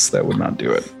 +6, that would not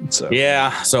do it. So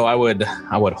yeah, so I would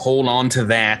hold on to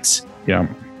that. Yeah.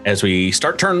 As we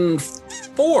start turn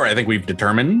 4, I think we've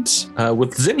determined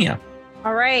with Zinnia.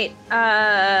 All right.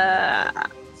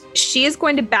 She is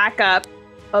going to back up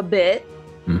a bit.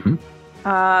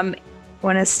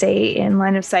 Want to stay in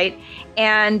line of sight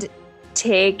and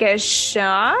take a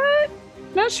shot.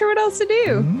 Not sure what else to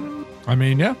do. I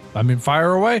mean, yeah.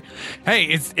 Fire away.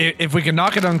 Hey, if we can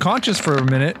knock it unconscious for a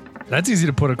minute, that's easy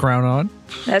to put a crown on.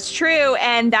 That's true.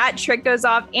 And that trick goes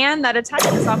off and that attack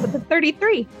goes off with a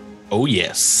 33. Oh,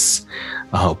 yes.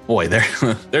 Oh, boy.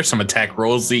 There's some attack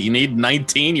rolls that you need.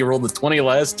 19. You rolled the 20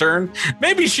 last turn.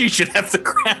 Maybe she should have the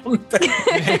crown.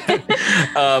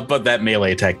 But that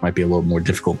melee attack might be a little more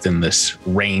difficult than this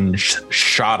ranged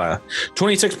shotta.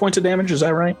 26 points of damage. Is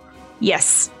that right?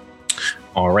 Yes.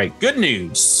 All right. Good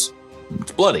news.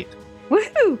 It's bloodied.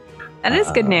 Woohoo! That is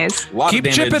good news. A lot Keep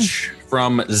of damage chipping.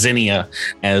 from Zinnia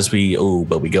as we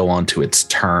go on to its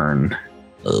turn.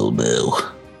 Oh no.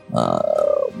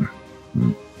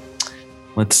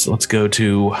 Let's go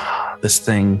to this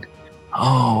thing.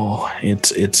 Oh,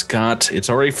 it's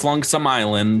already flung some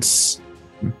islands.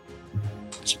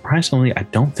 Surprisingly, I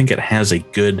don't think it has a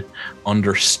good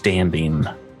understanding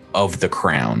of the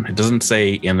crown. It doesn't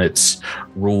say in its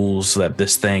rules that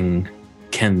this thing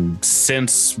can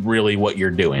sense really what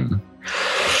you're doing.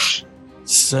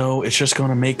 So it's just going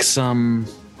to make some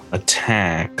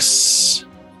attacks,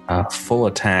 full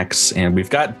attacks, and we've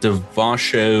got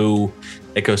Devasho,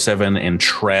 Echo 7, and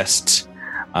Trest.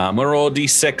 I'm going to roll a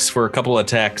d6 for a couple of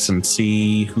attacks and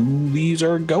see who these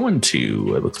are going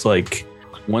to. It looks like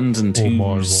 1s and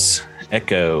 2s,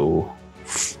 Echo,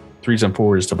 3s and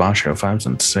 4s, Devasho, 5s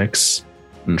and 6,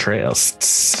 and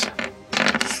Trest.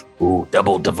 Ooh,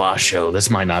 double Devasho. This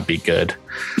might not be good.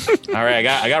 All right,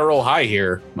 I got to roll high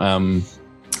here.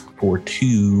 For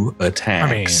 2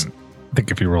 attacks. I mean, I think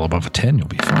if you roll above a 10, you'll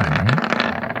be fine,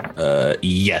 right?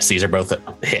 Yes, these are both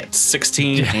hits.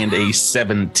 16 and a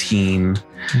 17.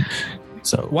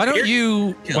 So why don't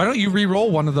you re-roll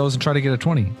one of those and try to get a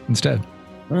 20 instead?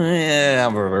 Yeah,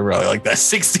 I really like that.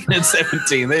 16 and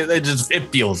 17.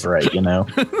 It feels right, you know.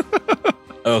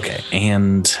 Okay,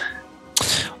 and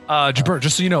Jabert,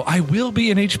 just so you know, I will be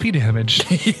in HP damage.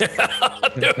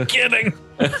 no kidding.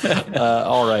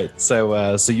 All right,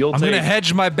 so you'll. I'm take, gonna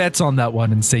hedge my bets on that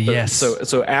one and say yes.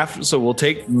 So we'll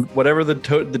take whatever the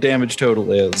damage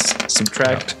total is,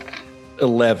 subtract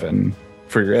 11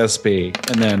 for your SP,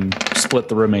 and then split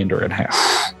the remainder in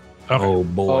half. Okay. Oh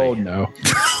boy! Oh no!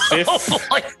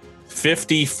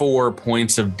 54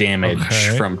 points of damage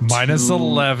from minus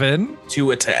 11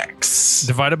 2 attacks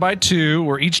divided by 2.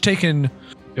 We're each taking.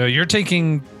 You're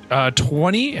taking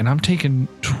 20, and I'm taking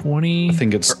 20. I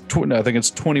think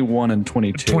it's 21 and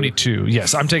 22. 22.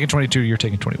 Yes, I'm taking 22. You're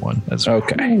taking 21. That's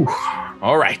okay. Ooh.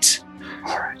 All right.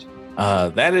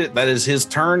 That is his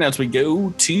turn as we go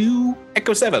to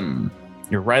Echo 7.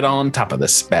 You're right on top of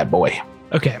this bad boy.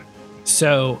 Okay,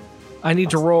 so I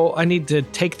need to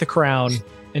take the crown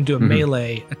and do a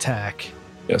melee attack.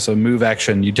 Yeah. So move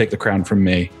action. You take the crown from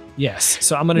me. Yes,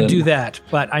 so I'm going to do that,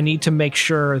 but I need to make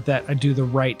sure that I do the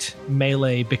right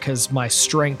melee because my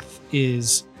strength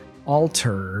is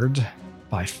altered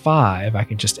by 5. I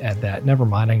can just add that. Never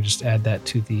mind, I can just add that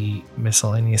to the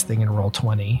miscellaneous thing and roll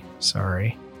 20.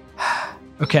 Sorry.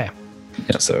 Okay.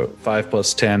 Yeah, so 5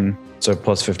 plus 10, so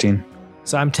plus 15.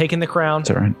 So I'm taking the crown, Is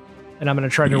that right? and I'm going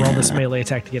to try to roll this melee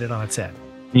attack to get it on its head.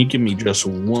 Can you give me just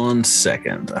 1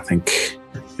 second? I think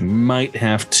you might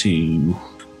have to...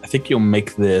 I think you'll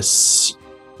make this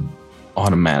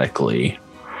automatically.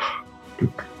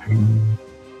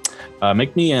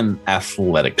 Make me an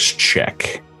athletics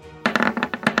check.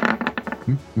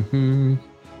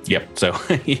 Yep. So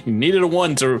you needed a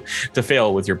 1 to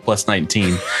fail with your plus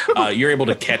 19. You're able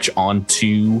to catch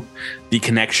onto the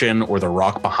connection or the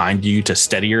rock behind you to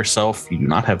steady yourself. You do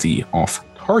not have the off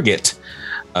target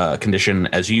condition,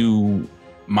 as you,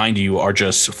 mind you, are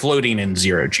just floating in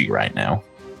 0G right now.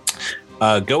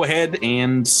 Go ahead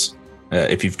and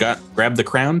if you've grab the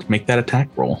crown, make that attack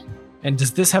roll. And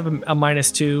does this have a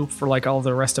 -2 for like all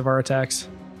the rest of our attacks?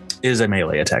 It is a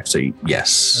melee attack, so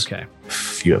yes. Okay.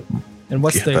 If you have, And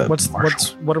what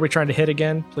are we trying to hit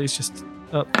again? Please just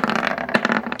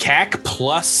CAC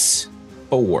plus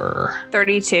 4.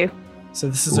 32. So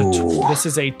this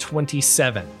is a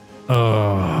 27.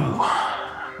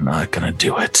 Not gonna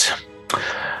do it.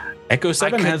 Echo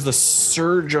 7 has the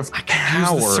surge of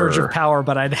power. Use the surge of power,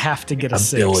 but I'd have to get a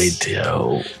 6. Billy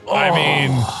Joe. I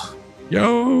mean,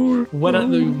 yo. What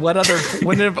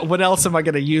else am I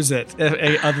going to use it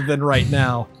other than right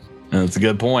now? That's a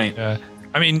good point. I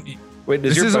mean, wait,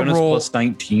 is this your is a bonus roll- plus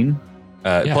 19?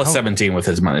 Plus 17 with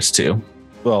his -2.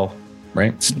 Well,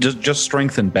 right? Just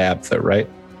strength and BAB, though, right?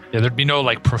 Yeah, there'd be no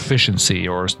like proficiency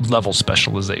or level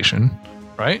specialization,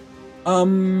 right?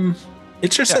 It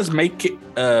just says make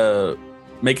a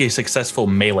successful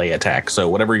melee attack. So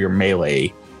whatever your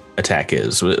melee attack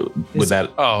is, would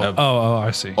that I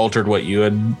see. altered what you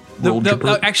had rolled?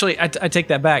 Actually, I take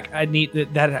that back. I need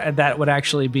that would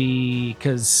actually be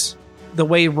because the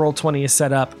way Roll20 is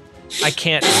set up, I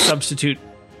can't substitute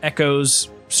Echo's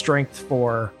strength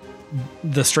for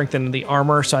the strength and the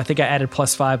armor. So I think I added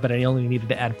 +5, but I only needed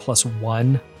to add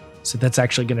 +1. So that's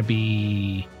actually going to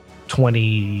be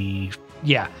 20.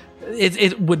 Yeah.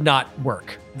 It would not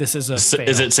work. This is a fail.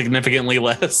 Is it significantly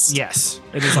less? Yes,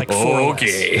 it is like 4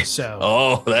 okay. less.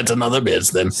 So that's another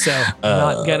biz then. So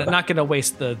not gonna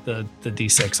waste the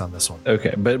D6 on this one.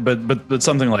 Okay, but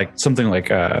something like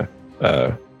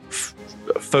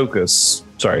focus.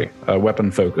 Sorry,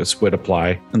 weapon focus would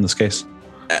apply in this case.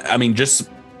 I mean, just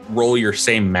roll your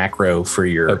same macro for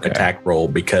your attack roll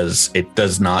because it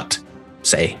does not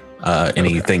say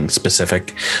anything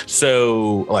specific.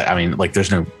 So,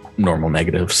 there's no normal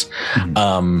negatives.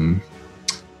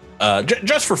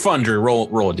 Just for fun, Drew, roll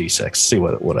a d6. See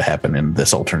what would have happened in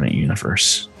this alternate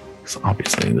universe. So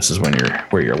obviously, this is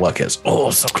where your luck is. Oh,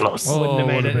 so close. Wouldn't have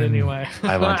made it anyway.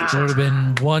 I want Would have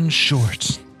been 1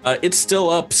 short. It's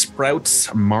still up. Sprouts,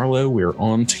 Marlo, we're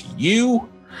on to you.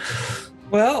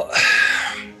 Well,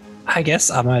 I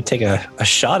guess I'm going to take a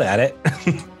shot at it.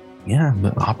 Yeah,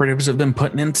 the operatives have been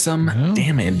putting in some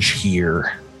damage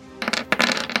here.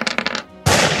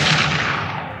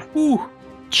 Ooh.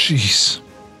 Jeez.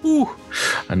 Ooh.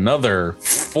 Another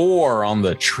 4 on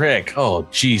the trick. Oh,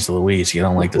 geez, Louise, you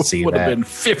don't like to see would that. have been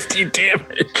 50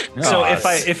 damage. So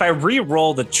if I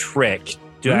re-roll the trick,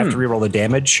 do I have to re-roll the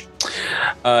damage?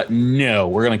 No,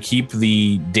 we're gonna keep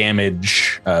the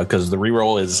damage because the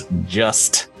reroll is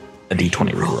just a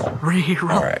d20 reroll.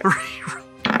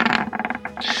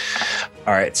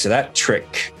 All right. So that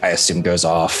trick, I assume, goes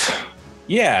off.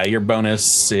 Yeah, your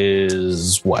bonus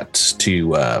is what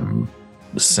to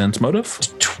sense motive?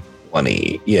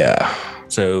 20. Yeah.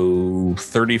 So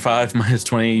 35 minus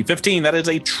 20, 15. That is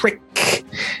a trick,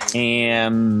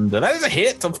 and that is a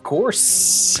hit, of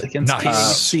course, against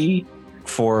KC.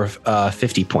 For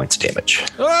 50 points damage.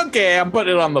 Okay, I'm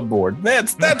putting it on the board.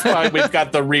 That's why we've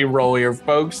got the re-roll here,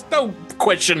 folks. Don't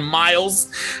question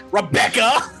Miles.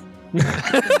 Rebecca.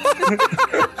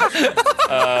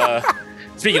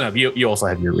 Speaking of, you also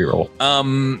have your re-roll.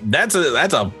 That's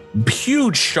a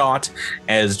huge shot,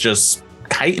 as just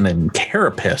chitin and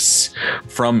carapace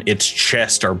from its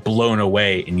chest are blown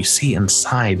away, and you see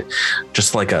inside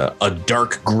just like a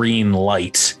dark green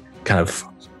light kind of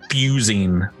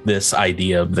fusing this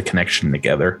idea of the connection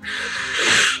together.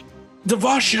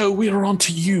 Devasho, we are on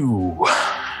to you.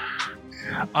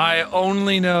 I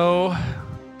only know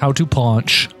how to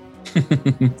punch.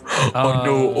 I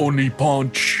know only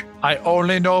punch. I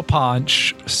only know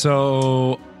punch.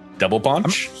 So Double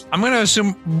punch? I'm gonna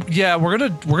assume, yeah, we're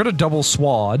gonna double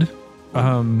swad.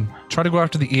 Try to go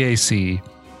after the EAC.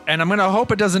 And I'm going to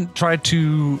hope it doesn't try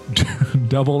to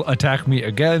double attack me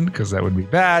again, because that would be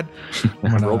bad.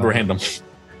 Roll random.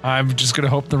 I'm just going to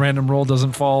hope the random roll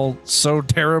doesn't fall so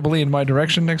terribly in my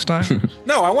direction next time.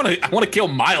 No, I want to kill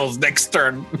Miles next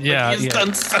turn. Yeah, He's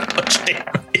done so much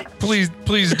damage.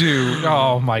 Please do.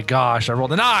 Oh my gosh, I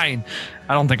rolled a 9.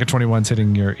 I don't think a 21's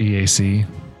hitting your EAC.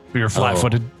 Or your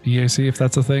flat-footed EAC, if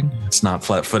that's a thing. It's not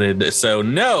flat-footed, so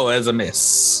no as a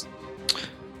miss.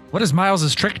 What is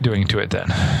Miles' trick doing to it then?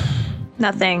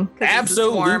 Nothing.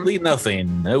 Absolutely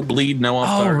nothing. No bleed, no on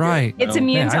fire. Oh, right. It's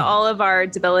immune to all of our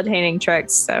debilitating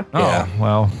tricks. So. Oh,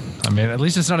 well, I mean, at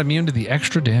least it's not immune to the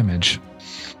extra damage.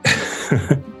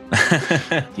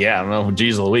 Yeah, I don't know.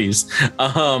 Geez Louise. So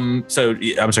I'm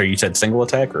sorry, you said single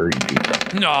attack or?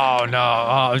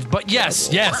 No. But yes.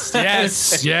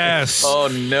 Oh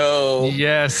no.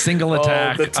 Yes, single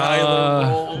attack. The Tyler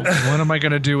roll. What am I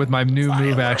going to do with my new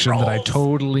move action that I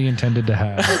totally intended to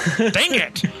have? Dang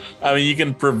it. I mean, you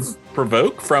can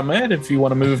provoke from it if you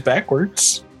want to move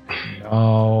backwards.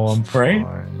 No, I'm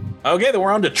fine. Okay, then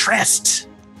we're on to Trest.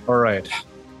 All right.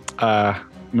 I'm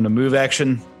going to move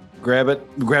action, grab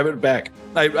it back.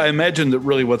 I imagine that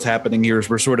really what's happening here is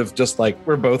we're sort of just like,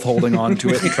 we're both holding on to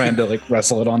it and trying to like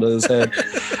wrestle it onto his head.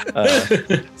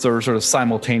 So we're sort of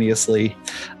simultaneously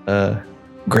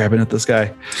grabbing at this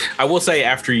guy. I will say,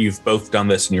 after you've both done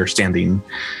this and you're standing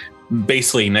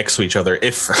basically next to each other,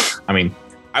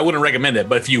 I wouldn't recommend it,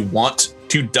 but if you want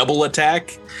to double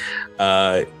attack,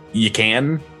 you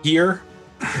can here.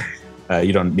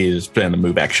 You don't need to spend a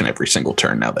move action every single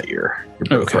turn now that you're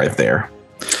both right there.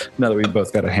 Now that we've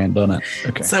both got a hand on it.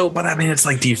 Okay. So, but I mean, it's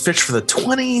like, do you fish for the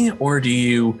 20 or do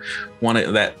you want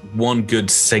it, that one good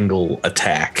single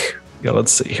attack? Yeah,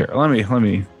 let's see here. Let me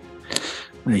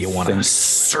You want to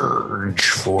surge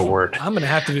forward. I'm going to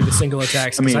have to do the single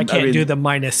attacks because I can't do the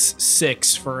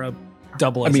 -6 for a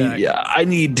double attack. I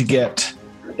need to get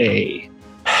I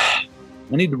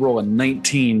need to roll a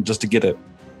 19 just to get it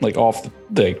like off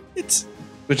the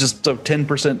which is a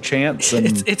 10% chance.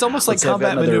 And it's almost like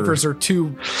combat maneuvers are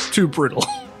too brutal.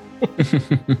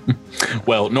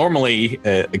 Well, normally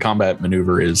the combat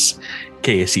maneuver is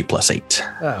KAC +8.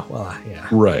 Oh, well, yeah.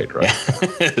 Right.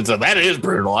 So that is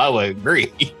brutal. I would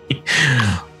agree.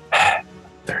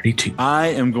 32. I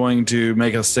am going to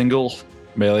make a single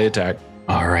melee attack.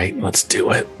 All right, let's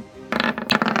do it.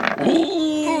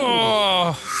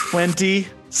 Oh.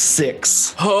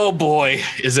 26. Oh boy,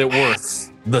 is it worth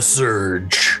the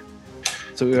surge?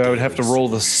 So I would have to roll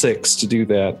the 6 to do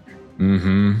that.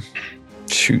 Mm-hmm.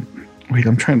 Shoot. Wait,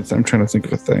 I'm trying to think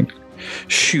of a thing.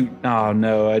 Shoot. Oh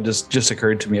no, it just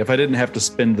occurred to me. If I didn't have to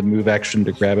spend the move action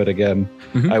to grab it again,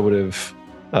 I would have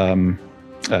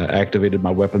activated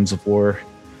my weapons of war.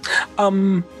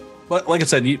 But like I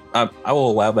said, I will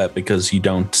allow that because you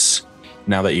don't.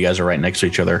 Now that you guys are right next to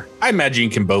each other, I imagine you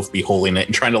can both be holding it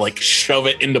and trying to like shove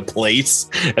it into place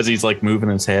as he's like moving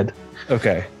his head.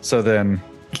 Okay, so then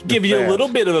give you a little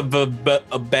bit of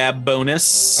a bad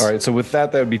bonus. All right, so with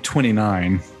that would be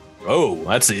 29. Oh,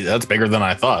 that's bigger than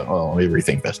I thought. Well, let me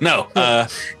rethink this. No,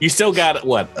 you still got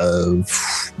what?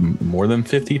 More than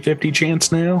 50-50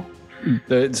 chance now.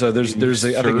 So there's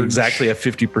I think exactly a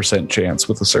 50% chance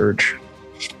with the surge.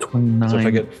 29. So if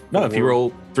I get no, if you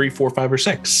roll 3, 4, 5, or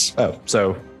 6. Oh,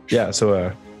 so yeah,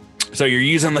 so So you're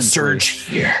using the surge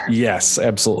here. yes,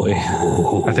 absolutely.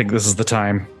 I think this is the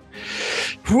time.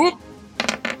 Whoop.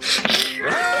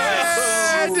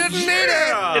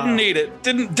 Didn't need it.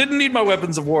 Didn't need my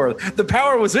weapons of war. The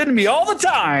power was in me all the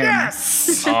time.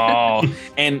 Yes. Oh,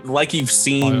 and like you've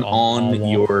seen on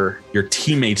your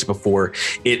teammates before,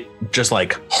 it just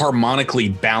like harmonically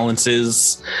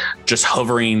balances, just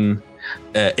hovering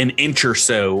an inch or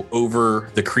so over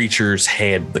the creature's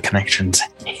head, the connection's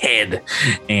head,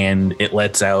 and it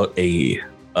lets out a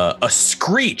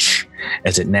screech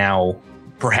as it now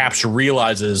perhaps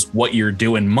realizes what you're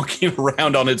doing, monkeying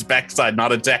around on its backside,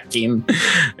 not attacking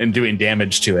and doing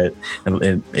damage to it.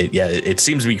 And it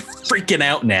seems to be freaking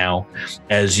out now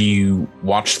as you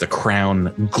watch the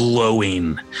crown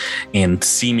glowing and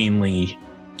seemingly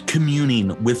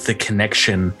communing with the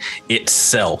connection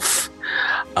itself.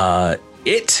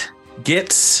 It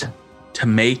gets to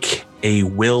make a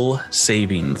will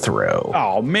saving throw.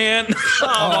 Oh man.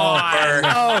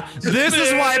 This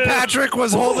is why Patrick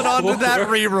was holding on to that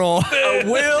reroll. A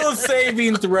will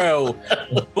saving throw,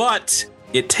 but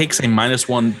it takes a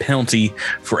 -1 penalty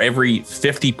for every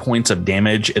 50 points of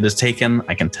damage it has taken.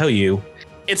 I can tell you,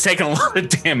 it's taken a lot of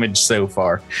damage so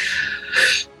far.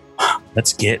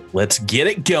 Let's get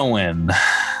it going.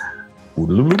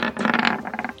 Loop.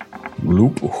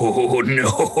 Oh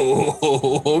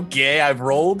no. Okay, I've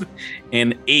rolled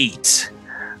an 8.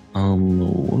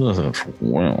 What is it?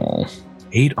 Well,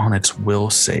 8 on its will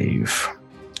save.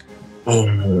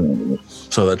 Oh,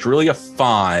 so that's really a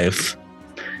 5.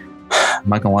 I'm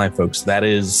not gonna lie, folks. That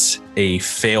is a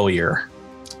failure.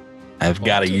 I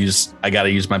gotta use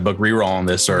my book reroll on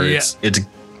this, or it's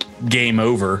game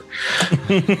over.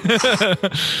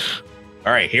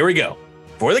 All right, here we go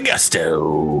for the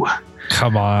gusto.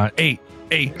 Come on. 8.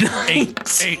 On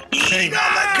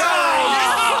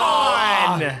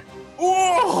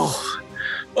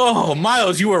Oh,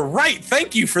 Miles, you were right.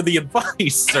 Thank you for the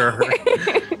advice, sir.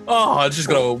 It's just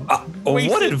gonna.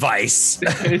 What advice?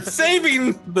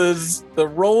 Saving the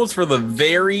rolls for the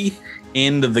very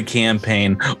end of the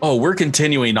campaign. Oh, we're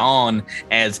continuing on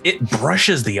as it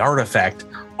brushes the artifact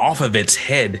off of its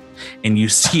head, and you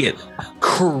see it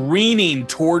careening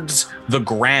towards the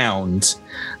ground.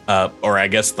 Or I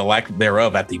guess the lack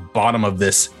thereof at the bottom of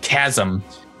this chasm.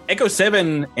 Echo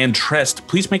 7 and Trest,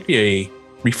 please make me a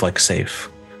reflex save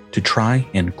to try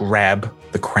and grab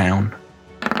the crown.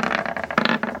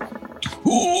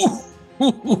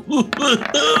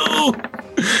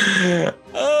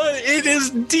 It is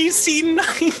DC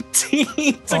 19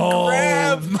 to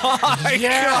grab. My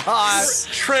God.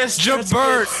 Trest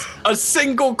Jabert. a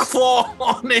single claw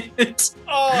on it.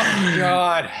 Oh,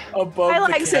 God. Above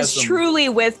Hylax the is chasm. truly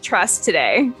with Trust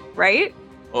today, right?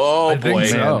 Oh, I boy.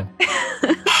 think so.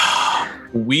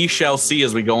 We shall see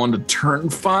as we go on to turn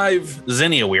 5.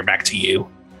 Zinnia, we're back to you.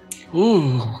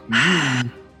 Ooh. All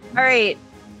right.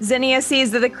 Zinnia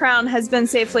sees that the crown has been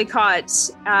safely caught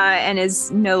and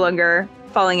is no longer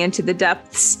falling into the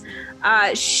depths.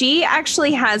 She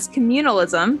actually has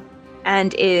communalism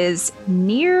and is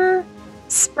near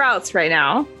Sprouts right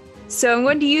now. So I'm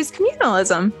going to use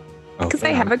communalism because I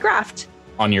have a graft.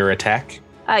 On your attack?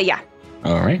 Yeah.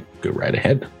 All right. Go right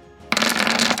ahead.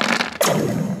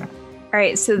 All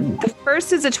right. So the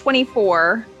first is a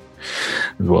 24.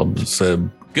 Well, it's a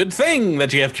good thing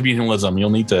that you have communalism. You'll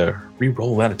need to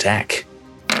re-roll that attack.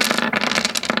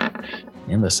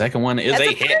 And the second one is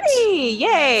That's a hit. 30.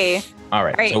 Yay. All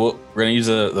right. Right. So we're going to use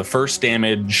the first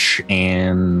damage,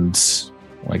 and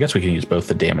well, I guess we can use both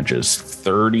the damages.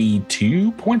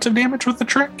 32 points of damage with the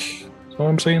trick. That's what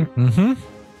I'm saying. Mm-hmm.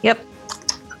 Yep.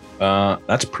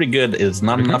 That's pretty good. It's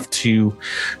not enough to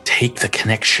take the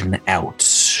connection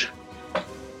out.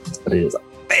 But it is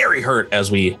very hurt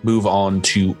as we move on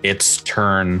to its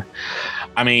turn.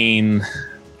 I mean,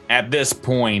 at this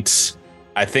point,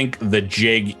 I think the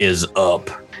jig is up.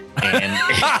 And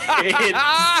it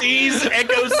sees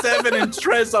Echo 7 and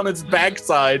Tress on its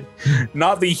backside,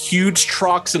 not the huge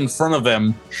trucks in front of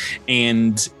them.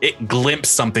 And it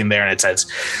glimpses something there and it says,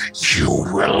 "You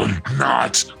will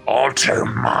not alter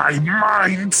my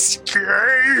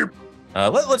mindscape."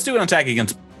 Let's do an attack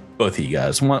against both of you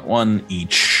guys. One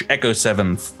each. Echo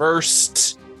 7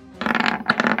 first.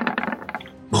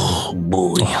 Oh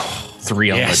boy.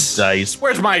 3 on the dice.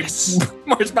 Where's my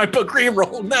book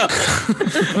reroll? No.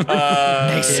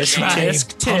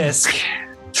 Tisk.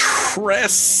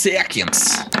 Tress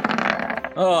seconds.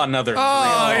 Oh, another.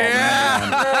 Oh,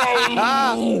 yeah.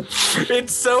 No.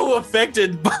 It's so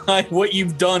affected by what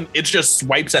you've done. It just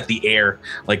swipes at the air,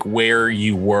 like where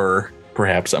you were.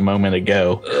 perhaps a moment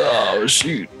ago. Oh,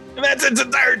 shoot. And that's its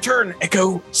entire turn.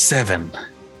 Echo 7.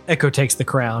 Echo takes the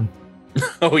crown.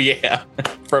 Oh, yeah.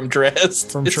 From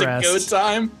Trest. From Is Trest. it go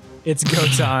time? It's go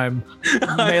time.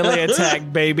 Melee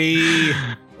attack, baby.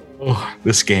 Oh,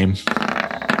 this game.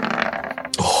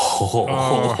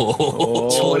 Oh,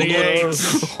 28.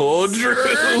 Oh, Drew.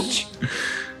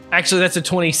 Actually, that's a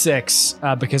 26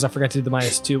 because I forgot to do the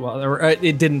 -2. Or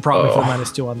it didn't prompt me for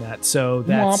 -2 on that, so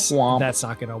that's Womp womp. that's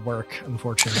not going to work,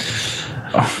 unfortunately.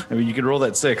 I mean, you can roll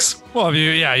that 6. Well,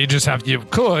 you just have you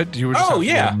would just Oh, have to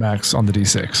yeah. roll max on the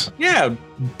D6. Yeah.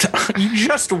 You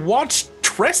just watched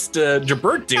Trest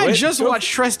Jabert do it. I just watched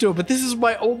Tress do it, but this is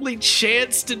my only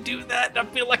chance to do that. I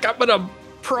feel like I'm going to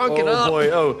prunk it up. Boy.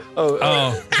 Oh.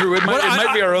 Drew, it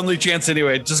might be our only chance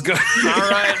anyway. Just go. All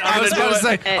right, I was about to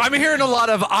say, it. I'm hearing a lot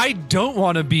of I don't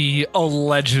want to be a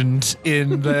legend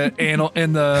in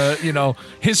the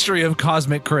history of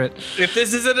Cosmic Crit. If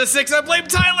this isn't a 6, I blame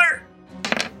Tyler.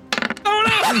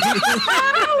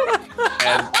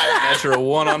 And after a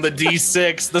 1 on the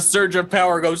D6, the surge of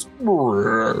power goes.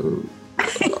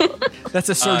 That's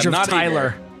a surge of not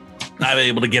Tyler. Not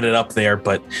able to get it up there,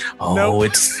 but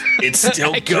Nope. it's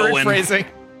still Accurate going.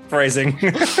 phrasing.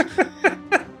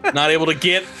 Not able to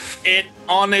get it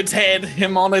on its head.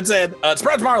 Him on its head.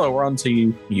 Sprouts Marlowe, we're on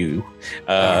to you.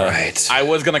 All right. I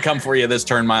was gonna come for you this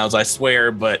turn, Miles. I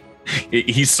swear, but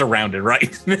he's surrounded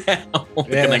right now. The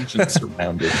Yeah. connection's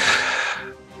surrounded.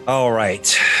 All right.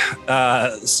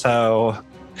 So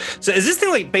is this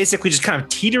thing like basically just kind of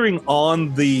teetering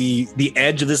on the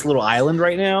edge of this little island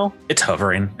right now? It's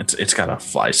hovering. It's got a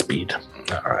fly speed,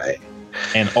 All right.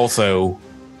 and also,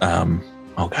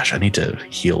 oh gosh, I need to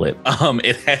heal it.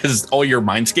 It has all your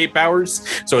Mindscape powers,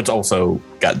 so it's also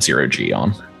got 0G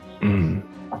on.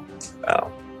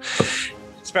 Well,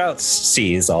 Sprouts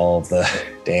sees all of the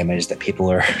damage that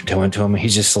people are doing to him. He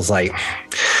just was like,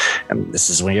 and this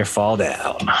is when you fall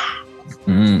down.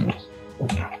 Mm.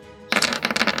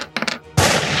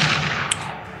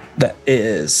 That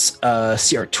is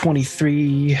CR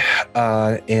 23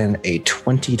 and a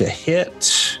 20 to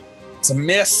hit. It's a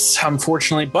miss,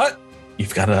 unfortunately, but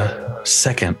you've got a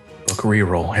second book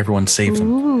reroll. Everyone save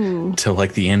them Ooh. till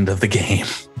like the end of the game.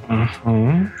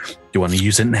 Mm-hmm. You want to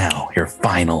use it now? Your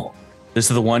final. This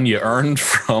is the one you earned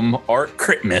from Art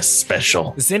Crit Miss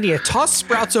special. Zendia, toss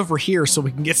Sprouts over here so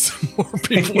we can get some more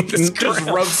people with this Just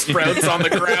crown. rub Sprouts on the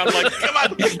ground like, come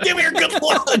on, give me your good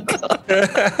luck.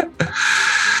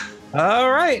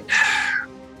 All right.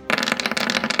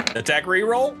 Attack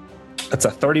reroll. That's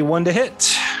a 31 to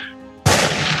hit.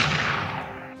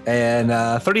 And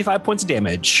 35 points of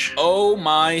damage. Oh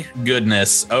my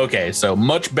goodness. Okay, so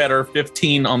much better.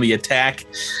 15 on the attack,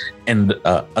 and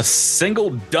a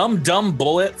single dumb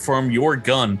bullet from your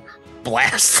gun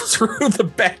blasts through the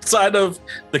backside of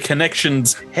the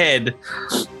connection's head,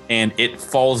 and it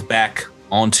falls back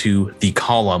onto the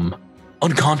column,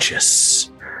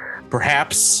 unconscious,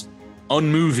 perhaps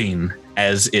unmoving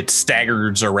as it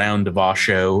staggers around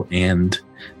Devasho and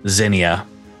Zennia.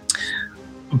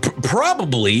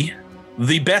 Probably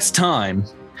the best time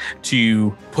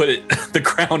to put the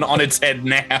crown on its head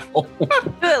now.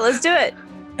 Let's do it.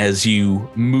 As you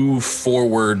move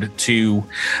forward to,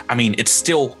 I mean, it's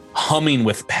still humming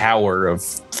with power of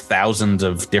thousands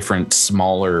of different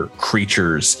smaller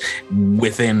creatures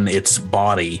within its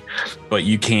body, but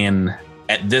you can,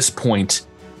 at this point,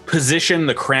 position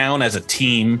the crown as a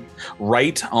team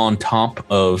right on top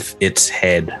of its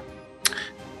head.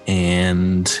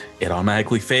 And it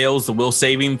automatically fails the will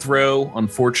saving throw,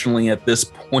 unfortunately, at this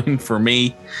point for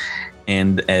me.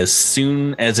 And as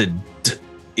soon as it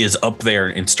is up there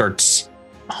and starts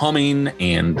humming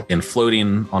and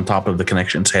floating on top of the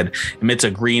connection's head, emits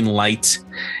a green light,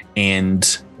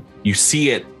 and you see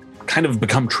it kind of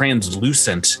become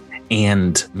translucent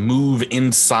and move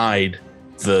inside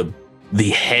the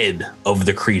head of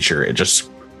the creature. It just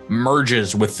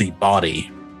merges with the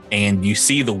body. And you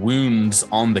see the wounds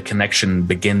on the connection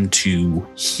begin to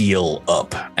heal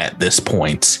up at this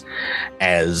point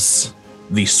as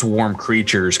the swarm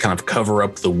creatures kind of cover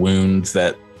up the wounds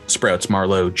that Sprouts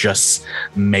Marlowe just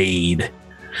made.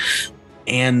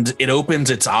 And it opens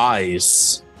its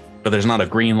eyes, but there's not a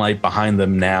green light behind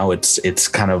them now. It's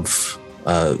kind of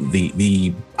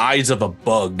the eyes of a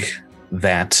bug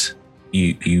that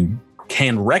you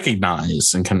can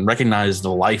recognize and can recognize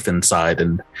the life inside,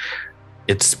 and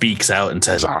it speaks out and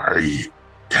says, I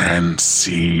can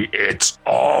see it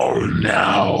all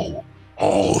now.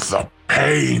 All the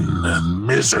pain and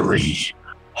misery,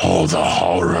 all the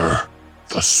horror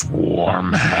the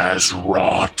swarm has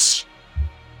wrought.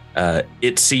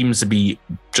 It seems to be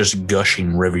just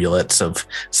gushing rivulets of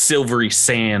silvery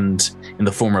sand in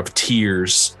the form of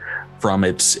tears from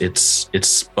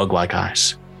its bug-like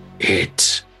eyes.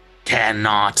 It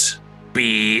cannot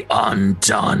be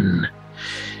undone.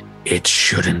 It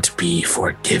shouldn't be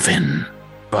forgiven.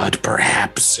 But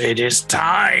perhaps it is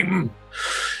time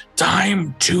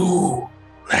to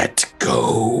let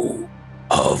go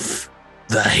of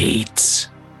the hate.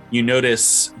 You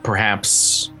notice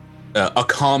perhaps a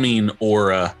calming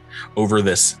aura over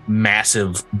this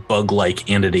massive bug-like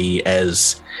entity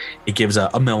as it gives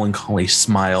a melancholy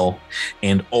smile,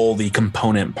 and all the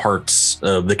component parts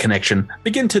of the connection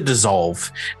begin to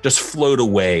dissolve, just float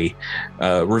away,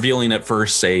 revealing at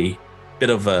first a bit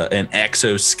of an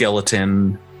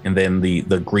exoskeleton, and then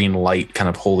the green light kind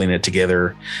of holding it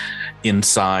together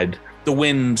inside. The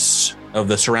winds of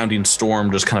the surrounding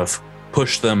storm just kind of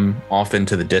push them off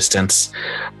into the distance.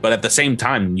 But at the same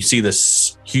time, you see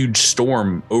this huge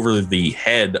storm over the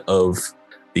head of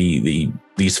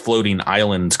these floating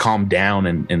islands calm down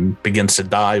and begins to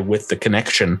die with the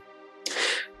connection.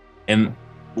 And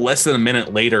less than a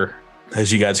minute later,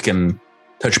 as you guys can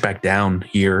touch back down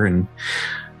here and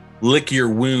lick your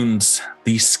wounds,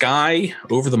 the sky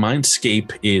over the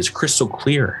mindscape is crystal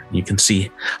clear. You can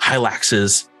see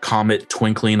Hylax's comet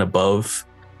twinkling above.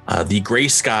 The gray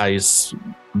skies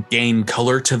gain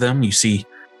color to them. You see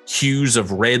hues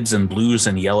of reds and blues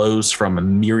and yellows from a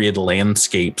myriad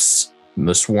landscapes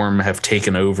the swarm have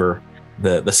taken over.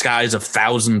 The skies of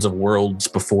thousands of worlds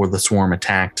before the swarm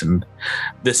attacked. And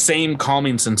the same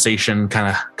calming sensation kind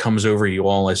of comes over you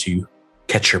all as you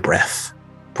catch your breath.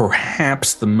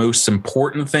 Perhaps the most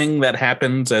important thing that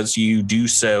happens as you do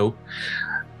so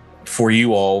for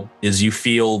you all is you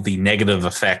feel the negative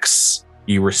effects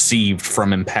you received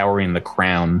from empowering the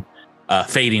crown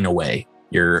fading away.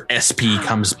 Your SP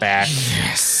comes back.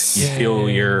 Yes. You feel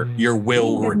your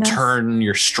will return,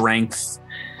 your strength.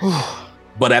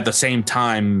 But at the same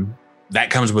time, that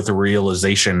comes with the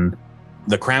realization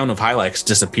the crown of Hylax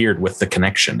disappeared with the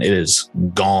connection. It is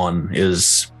gone, it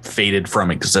is faded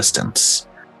from existence.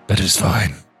 That is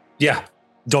fine. Yeah.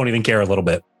 Don't even care a little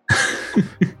bit.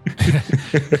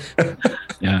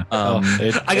 Yeah.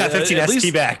 I got 15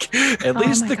 SP back. At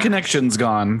least the connection's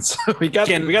gone. So we got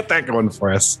that going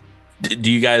for us.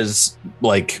 Do you guys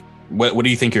like what do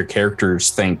you think your characters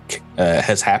think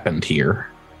has happened here?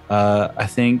 I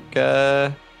think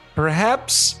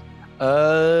perhaps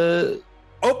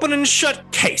Open and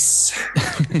shut case.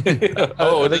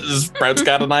 Oh, Brad's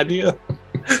got an idea.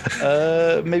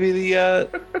 Maybe the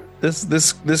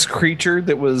this creature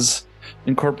that was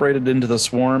incorporated into the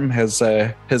swarm has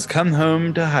come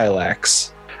home to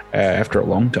Hylax after a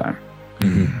long time.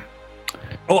 Mm-hmm.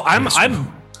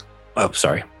 Oh,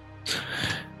 sorry.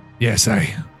 Yes,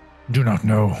 I do not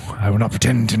know. I will not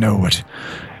pretend to know what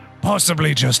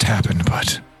possibly just happened,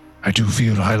 but I do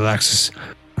feel Hylax's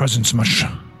presence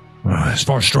is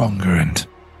far stronger, and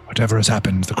whatever has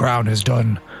happened, the crown has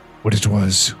done what it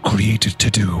was created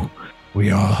to do. We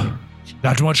are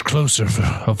that much closer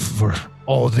for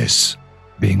all this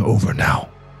being over now.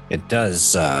 It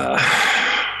does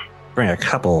bring a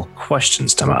couple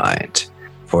questions to mind.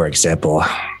 For example,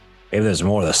 maybe there's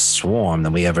more of the swarm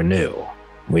than we ever knew.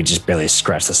 We just barely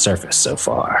scratched the surface so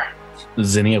far.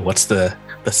 Zinnia, what's the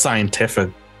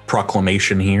scientific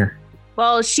proclamation here?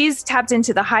 Well, she's tapped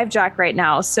into the hive jack right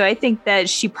now, so I think that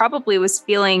she probably was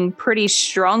feeling pretty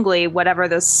strongly whatever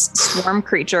this swarm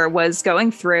creature was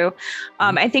going through.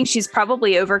 I think she's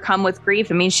probably overcome with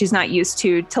grief. I mean, she's not used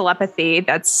to telepathy.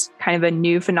 That's kind of a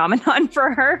new phenomenon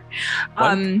for her.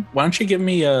 Why don't you give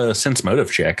me a sense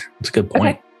motive check? That's a good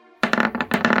point. Okay.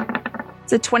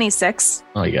 It's a 26.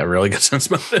 Oh, you got really good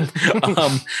sense motive.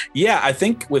 Yeah, I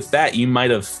think with that, you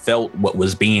might have felt what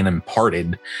was being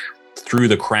imparted through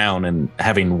the crown, and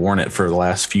having worn it for the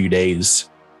last few days,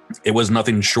 it was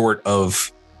nothing short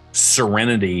of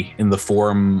serenity in the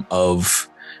form of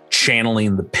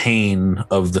channeling the pain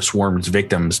of the swarm's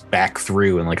victims back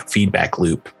through in like a feedback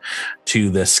loop to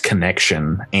this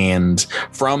connection. And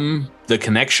from the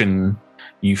connection,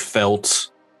 you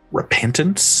felt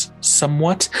repentance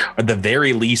somewhat, or at the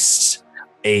very least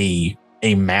a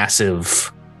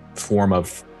massive form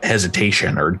of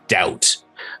hesitation or doubt,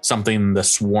 something the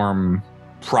swarm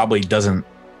probably doesn't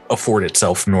afford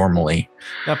itself normally.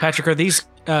 Now, Patrick, are these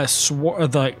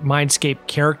the Mindscape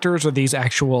characters, or these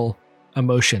actual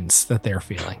emotions that they're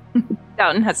feeling?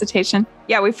 Doubt and hesitation.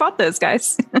 Yeah, we fought those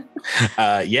guys.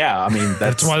 Yeah, I mean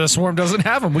That's why the swarm doesn't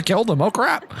have them. We killed them. Oh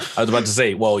crap! I was about to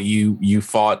say, well, you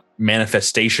fought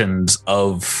manifestations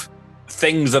of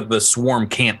things that the swarm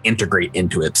can't integrate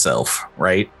into itself,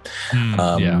 right?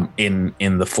 In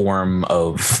the form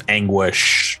of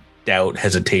anguish, doubt,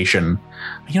 hesitation.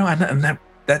 And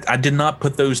that I did not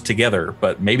put those together,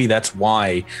 but maybe that's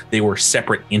why they were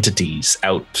separate entities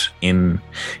out in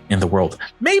the world.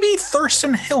 Maybe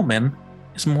Thurston Hillman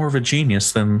is more of a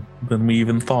genius than we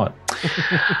even thought.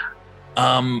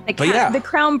 The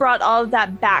crown brought all of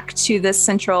that back to this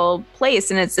central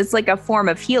place, and it's like a form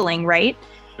of healing, right?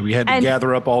 We had to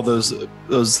gather up all those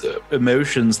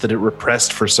emotions that it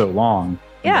repressed for so long.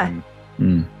 Yeah.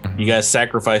 You guys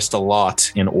sacrificed a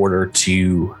lot in order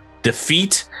to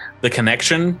defeat the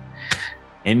connection,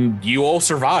 and you all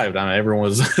survived. I mean, everyone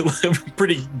was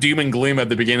pretty doom and gloom at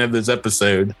the beginning of this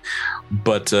episode,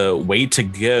 but way to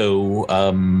go.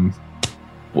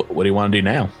 What do you want to do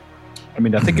now? I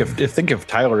mean, I think if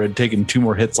Tyler had taken 2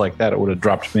 more hits like that, it would have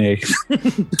dropped me.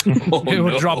 It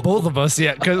would drop both of us,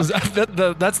 yeah. Because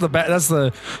that's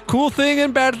the cool thing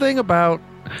and bad thing about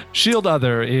Shield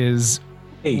Other is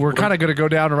we're kind of going to go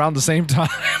down around the same time.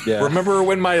 Yeah. Remember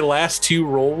when my last 2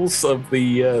 rolls of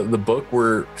the book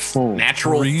were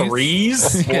natural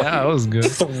threes? Yeah, that was good.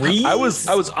 Threes? I was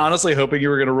honestly hoping you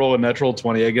were going to roll a natural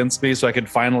 20 against me so I could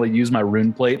finally use my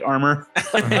rune plate armor.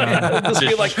 Just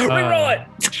be like, reroll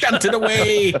it, shunt it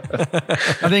away.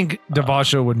 I think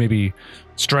Devasho would maybe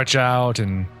stretch out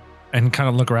and kind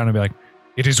of look around and be like,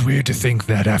 it is weird to think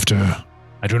that after,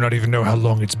 I do not even know how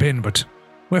long it's been, but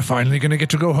we're finally going to get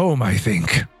to go home, I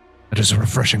think. That is a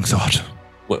refreshing thought.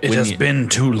 It has been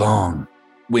too long.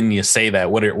 When you say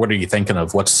that, what are you thinking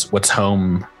of? What's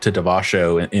home to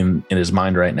Devasho in his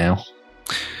mind right now?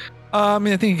 I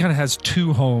mean, I think he kind of has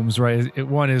 2 homes, right?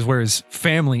 One is where his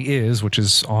family is, which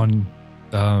is on,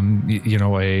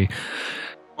 a...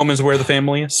 Home is where the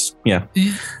family is? Yeah.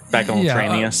 Back on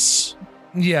Ultranius.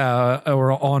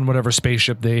 Or on whatever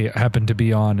spaceship they happen to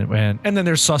be on. And then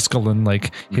there's Suskelin,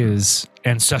 like his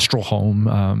ancestral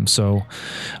home. So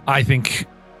I think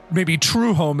maybe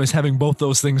true home is having both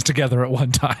those things together at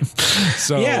one time.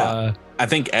 So I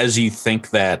think as you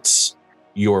think that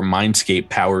your Mindscape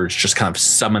powers just kind of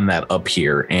summon that up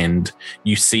here, and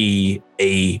you see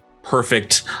a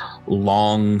perfect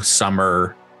long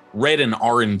summer red and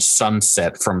orange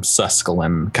sunset from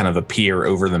Suskelin kind of appear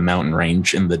over the mountain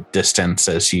range in the distance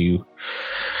as you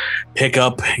pick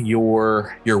up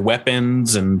your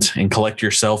weapons and collect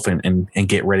yourself and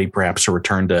get ready perhaps to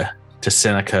return to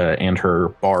Seneca and her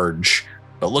barge.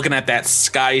 But looking at that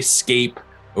skyscape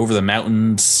over the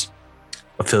mountains,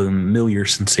 a familiar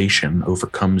sensation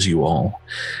overcomes you all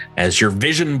as your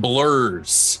vision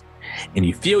blurs and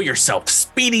you feel yourself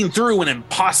speeding through an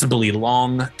impossibly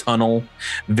long tunnel,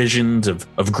 visions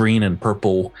of green and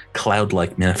purple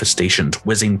cloud-like manifestations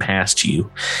whizzing past you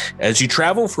as you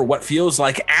travel for what feels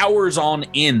like hours on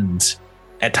end.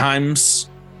 At times,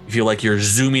 you feel like you're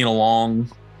zooming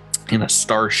along in a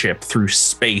starship through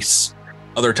space,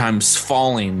 other times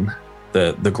falling,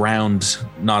 the ground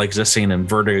not existing and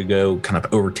vertigo kind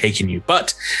of overtaking you.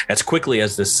 But as quickly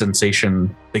as this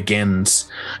sensation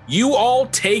begins, you all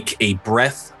take a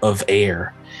breath of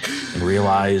air and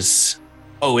realize,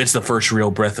 it's the first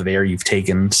real breath of air you've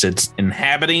taken since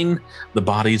inhabiting the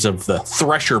bodies of the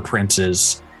Thresher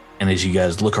Princes. And as you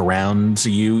guys look around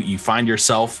you find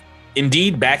yourself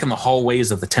indeed back in the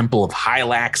hallways of the Temple of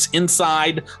Hylax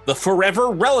inside the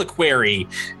Forever Reliquary.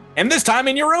 And this time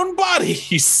in your own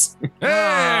bodies.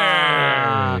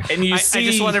 And you see... I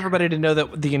just want everybody to know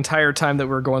that the entire time that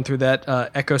we're going through that,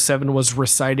 Echo 7 was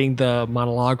reciting the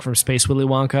monologue from Space Willy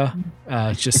Wonka.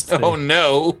 Oh,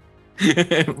 no.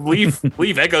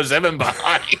 leave Echo 7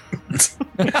 behind.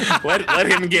 let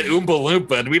him get Oompa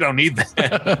Loompa. We don't need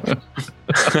that.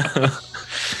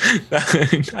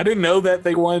 I didn't know that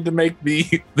they wanted to make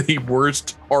the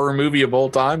worst horror movie of all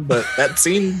time, but that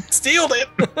scene stealed it.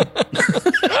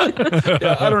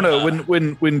 I don't know.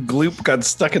 When Gloop got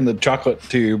stuck in the chocolate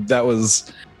tube, that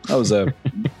was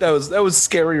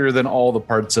scarier than all the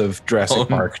parts of Jurassic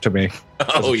Park to me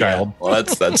as a child. Well,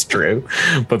 that's true.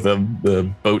 But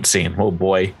the boat scene, oh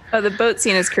boy. Oh, the boat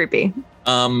scene is creepy.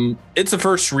 It's the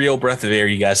first real breath of air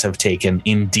you guys have taken,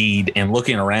 indeed. And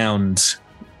looking around,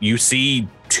 you see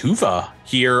Tuva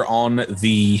here on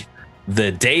the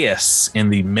dais in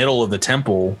the middle of the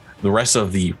temple. The rest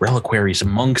of the reliquary's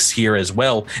monks here as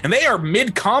well, and they are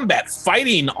mid-combat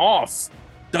fighting off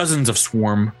dozens of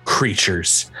swarm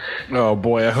creatures. Oh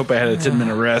boy, I hope I had a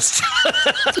 10-minute rest.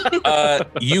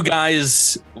 You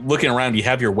guys looking around, you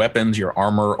have your weapons, your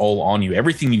armor all on you.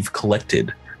 Everything you've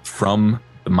collected from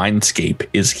the Mindscape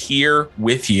is here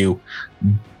with you,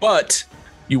 but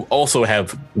you also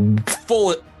have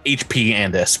full HP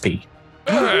and SP.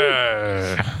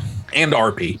 and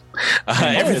RP.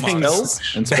 Everything's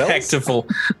and back spells? to full.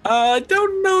 I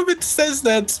don't know if it says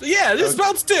that. Yeah, it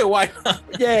spells too. Why not?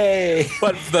 Yay!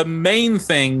 But the main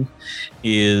thing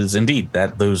is indeed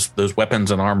that those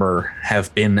weapons and armor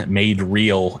have been made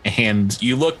real, and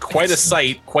you look quite a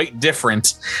sight, quite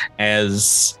different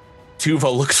as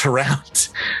Tuva looks around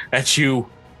at you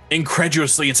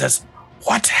incredulously and says,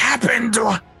 "What happened?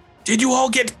 Did you all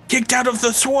get kicked out of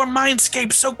the swarm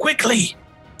mindscape so quickly?"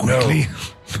 Quickly.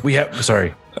 We have.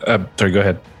 Sorry. Sorry. Go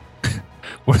ahead.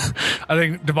 I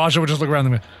think Devasha would just look around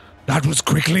and go, that was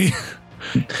quickly.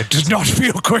 It does not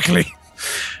feel quickly.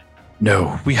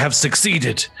 No, we have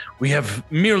succeeded. We have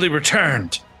merely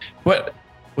returned. What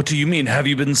do you mean? Have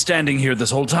you been standing here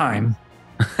this whole time?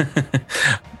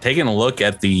 Taking a look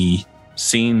at the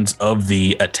scenes of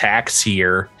the attacks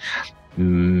here,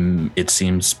 it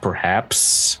seems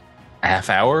perhaps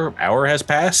hour has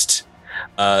passed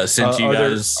since you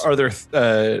guys. Are there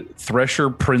Thresher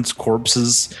Prince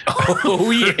corpses?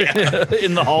 Oh yeah,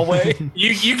 in the hallway.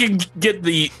 You can get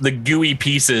the gooey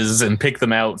pieces and pick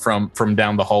them out from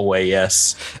down the hallway.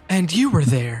 Yes. And you were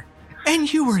there.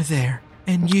 And you were there.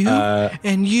 And you.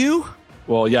 And you.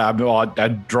 Well, yeah. I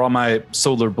draw my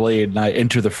solar blade and I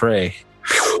enter the fray.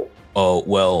 Oh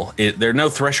well, there are no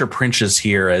Thresher Princes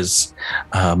here, as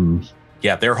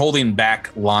they're holding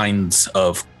back lines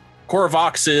of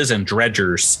Korvoxes and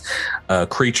Dredgers,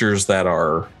 creatures that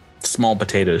are small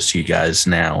potatoes to you guys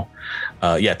now.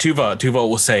 Tuva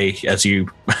will say as you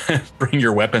bring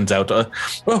your weapons out,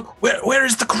 where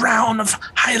is the crown of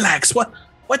Hylax?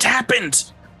 What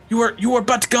happened? You were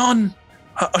but gone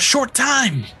a short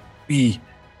time. We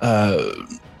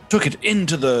took it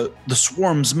into the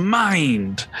swarm's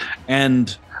mind,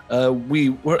 and we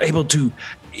were able to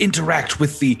interact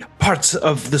with the parts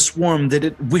of the swarm that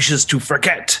it wishes to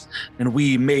forget, and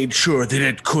we made sure that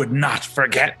it could not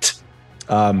forget.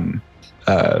 The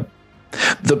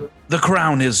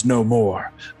crown is no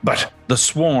more, but the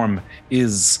swarm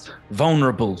is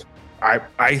vulnerable.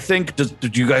 I think. Do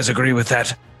you guys agree with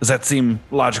that? Does that seem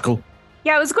logical?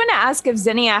 Yeah, I was going to ask if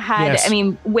Zinnia had, Yes. I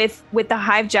mean, with the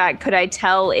hive jack, could I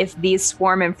tell if these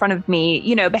swarm in front of me,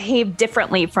 behave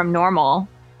differently from normal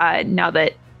now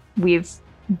that we've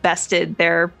bested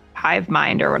their hive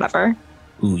mind or whatever?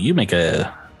 Ooh, you make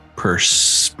a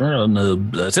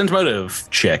sense motive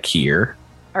check here.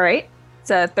 All right.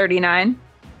 It's a 39.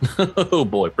 Oh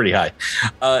boy, pretty high.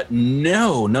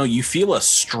 No, you feel a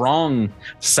strong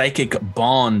psychic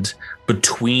bond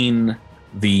between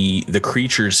the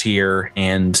creatures here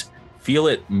and feel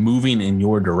it moving in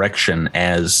your direction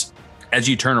as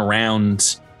you turn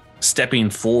around, stepping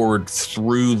forward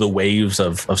through the waves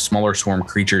of smaller swarm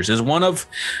creatures is one of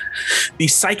the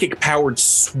psychic powered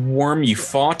swarm you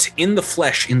fought in the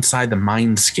flesh inside the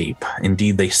mindscape.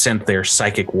 Indeed, they sent their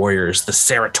psychic warriors, the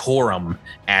Ceratorum,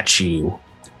 at you.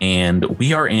 And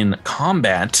we are in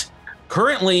combat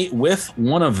currently with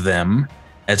one of them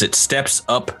as it steps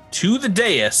up to the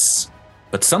dais.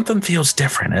 But something feels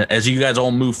different as you guys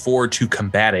all move forward to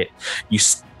combat it.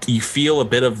 You feel a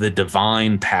bit of the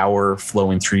divine power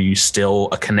flowing through you still,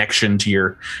 a connection to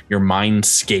your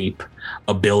mindscape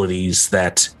abilities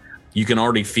that you can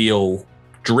already feel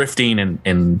drifting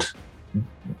and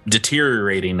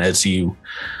deteriorating as you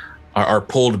are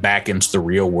pulled back into the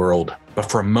real world. But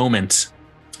for a moment,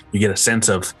 you get a sense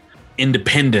of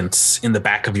independence in the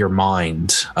back of your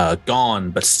mind,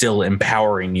 gone, but still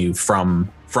empowering you from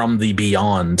the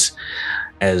beyond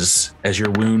as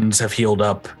your wounds have healed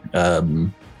up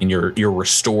and you're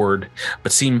restored,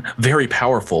 but seem very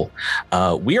powerful.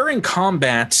 We are in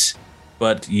combat,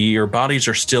 but your bodies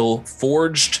are still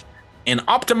forged and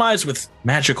optimized with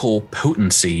magical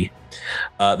potency.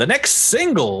 The next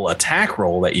single attack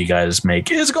roll that you guys make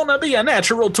is going to be a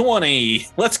natural 20.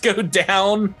 Let's go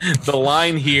down the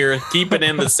line here, keep it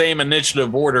in the same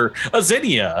initiative order.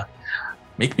 Zinnia,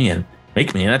 make me an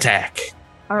attack.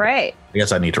 All right. I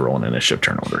guess I need to roll an initiative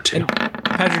turn order too.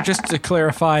 Patrick, just to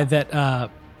clarify that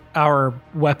our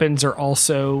weapons are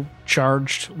also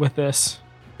charged with this.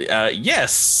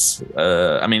 Yes.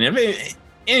 I mean, if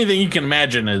anything you can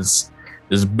imagine is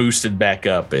boosted back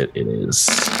up, it is.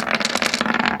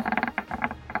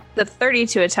 The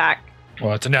 32 attack.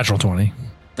 Well, it's a natural 20.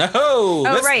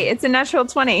 Oh, Right. It's a natural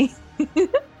 20. Imagine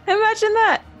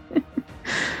that.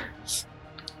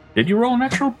 Did you roll a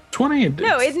natural 20?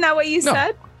 No, isn't that what you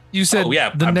said? You said Oh,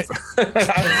 yeah. the No, it's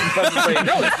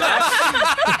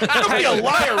not. Don't be a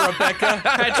liar, Rebecca.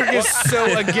 Patrick is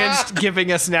so against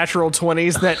giving us natural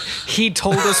 20s that he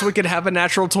told us we could have a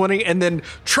natural 20 and then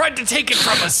tried to take it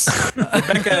from us.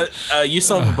 Rebecca, you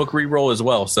still have a book reroll as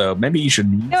well, so maybe you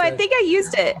should. No, I think I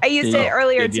used it. I used it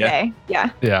earlier Did ya? today. Yeah.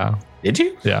 Yeah. Did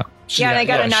you? Yeah. Yeah, and I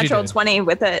got a she natural did. 20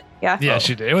 with it. Yeah. Yeah,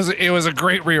 she did. It was a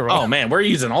great reroll. Oh man, we're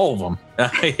using all of them.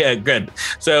 Yeah, good.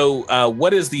 So,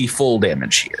 what is the full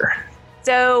damage here?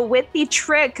 So with the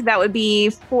trick, that would be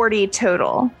 40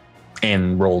 total.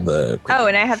 And roll the. Oh,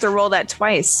 and I have to roll that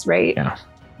twice, right? Yeah.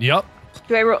 Yep.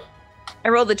 Do I roll? I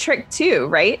roll the trick too,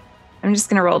 right? I'm just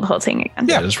gonna roll the whole thing again.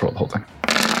 Yeah, just roll the whole thing.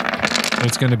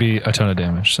 It's going to be a ton of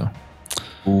damage. So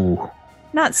Ooh,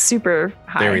 Not super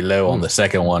high. very low on the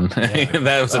second one.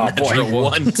 That was a natural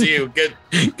one too.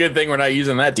 Good thing we're not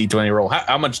using that D20 roll.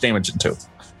 How much damage in total?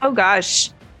 Oh gosh,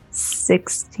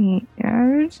 16.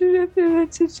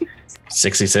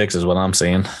 66 is what I'm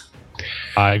saying.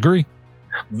 I agree.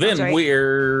 Then That's right.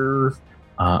 we're.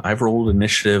 I've rolled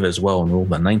initiative as well and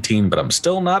rolled a 19, but I'm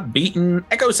still not beating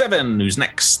Echo 7. Who's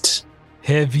next?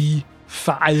 Heavy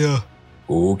fire.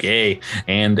 Okay,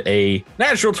 and a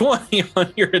natural 20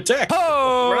 on your attack.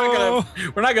 Oh,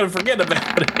 We're not gonna forget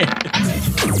about it.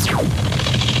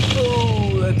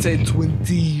 Oh, that's a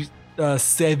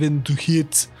 27 to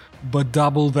hit, but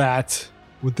double that,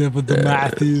 whatever the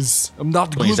math is. I'm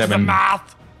not good at the 27.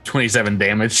 math. 27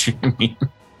 damage. You mean?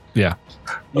 yeah.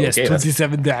 Yes, Okay, that's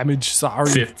 27 damage.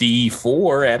 Sorry.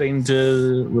 54, adding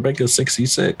to Rebecca's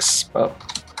 66. Oh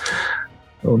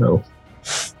no.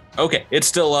 Okay, it's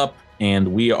still up,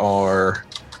 and we are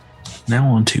now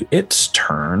on to its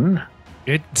turn.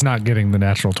 It's not getting the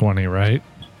natural 20, right?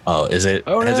 Oh, is it?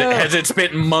 Oh, has no. it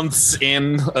spent months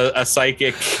in a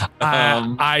psychic?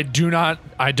 I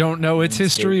don't know its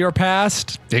history or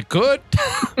past. It could.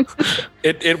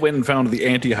 It went and found the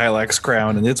anti-Hylax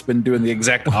crown, and it's been doing the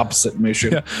exact opposite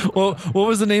mission. Yeah. Well, what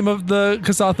was the name of the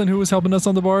Kasathan who was helping us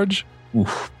on the barge?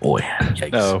 Oof, boy.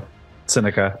 Yikes. Oh,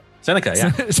 Seneca. Seneca,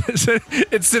 yeah.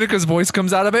 It's Seneca's voice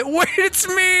comes out of it. Wait, it's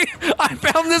me! I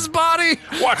found this body!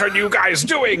 What are you guys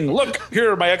doing? Look,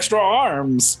 here are my extra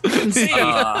arms.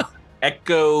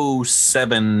 Echo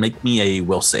 7, make me a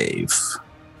will save.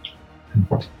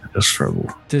 Just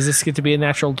roll. Does this get to be a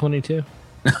natural 22?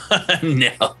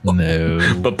 No.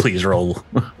 No. But please roll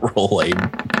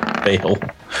a fail.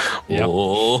 Yep.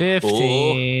 Oh,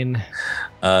 15.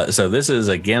 so this is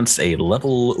against a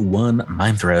level 1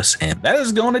 mind thrust, and that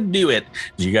is going to do it.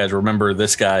 Do you guys remember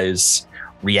this guy's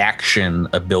reaction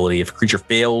ability? If a creature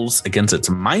fails against its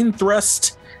mind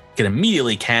thrust, it can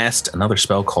immediately cast another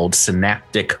spell called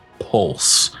Synaptic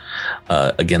Pulse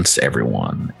against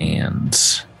everyone. And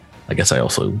I guess I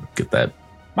also get that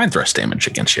mind thrust damage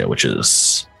against you, which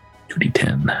is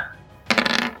 2d10.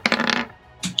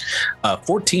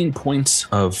 14 points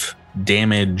of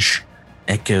damage,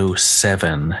 Echo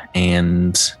 7,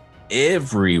 and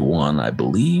everyone, I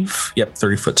believe,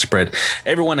 30-foot spread.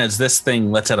 Everyone, as this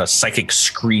thing lets out a psychic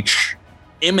screech,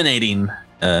 emanating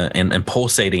and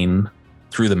pulsating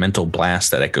through the mental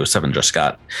blast that Echo 7 just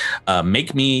got.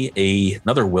 Make me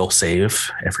another will save,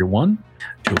 everyone,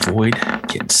 to avoid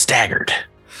getting staggered.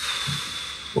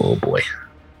 Oh boy.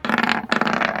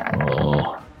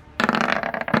 Oh.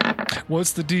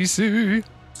 What's the DC?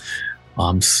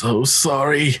 I'm so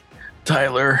sorry,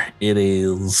 Tyler. It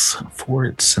is for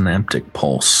its synaptic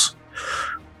pulse.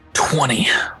 20.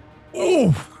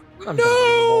 Oh,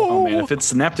 Oh man, if it's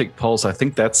synaptic pulse, I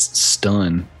think that's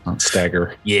stun, not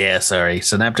stagger. Yeah, sorry.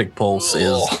 Synaptic pulse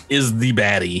is the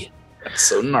baddie. That's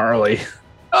so gnarly.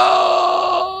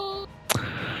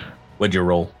 What'd you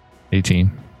roll?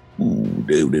 18. Ooh,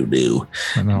 do.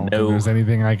 I don't know if No. there's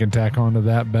anything I can tack onto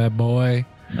that bad boy.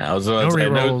 No,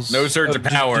 no surge of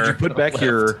power. Did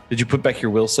you put back your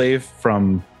will save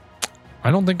from? I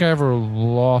don't think I ever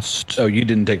lost. Oh, you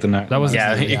didn't take the night. That was-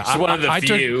 Yeah, Yeah, it's one of the I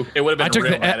took- few. It would have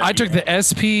been. I took the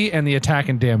SP and the attack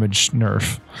and damage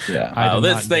nerf. Yeah. I did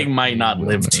this not thing get might the not will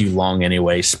live nerf. too long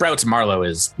anyway. Sprouts Marlowe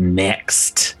is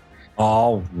next.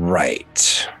 All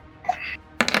right.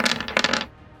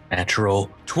 Natural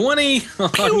 20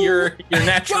 on your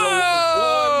natural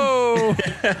Whoa!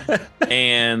 one.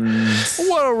 And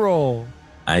What a roll!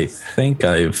 I think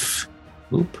I've.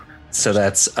 Oop. So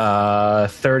that's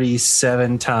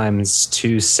 37 times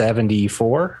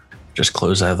 274. Just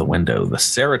close out of the window. The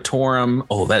Ceratorum.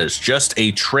 Oh, that is just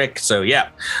a trick. So yeah,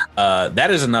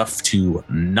 that is enough to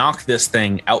knock this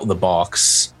thing out of the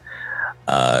box.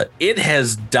 It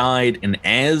has died, and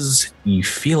as you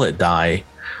feel it die,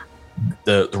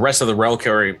 the rest of the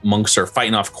reliquary monks are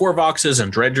fighting off Korvoxes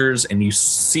and Dredgers, and you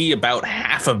see about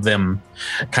half of them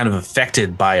kind of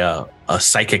affected by a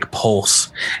psychic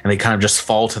pulse, and they kind of just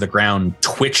fall to the ground,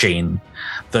 twitching,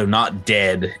 though not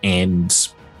dead. And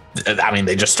I mean,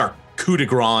 they just start coup de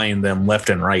grace them left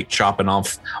and right, chopping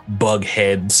off bug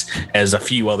heads, as a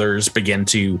few others begin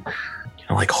to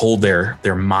hold their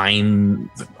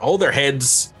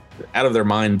heads out of their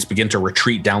minds, begin to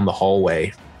retreat down the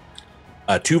hallway.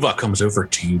 Tuva comes over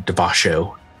to you,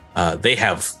 Devasho. They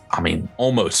have,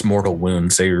 almost mortal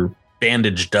wounds. They're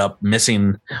bandaged up,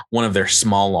 missing one of their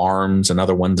small arms,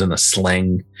 another one's in a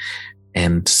sling,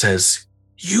 and says,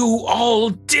 "You all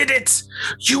did it!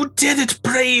 You did it!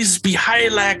 Praise be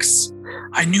Hylax!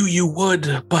 I knew you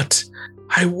would, but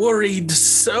I worried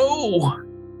so."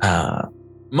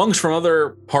 Monks from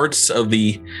other parts of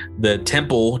the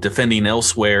temple defending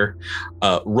elsewhere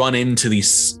run into the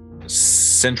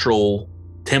central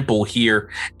temple here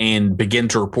and begin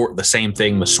to report the same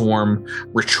thing. The swarm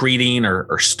retreating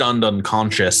or stunned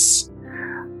unconscious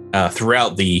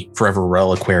throughout the Forever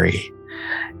Reliquary.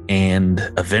 And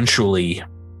eventually,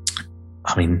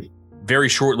 very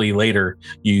shortly later,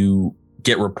 you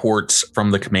get reports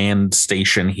from the command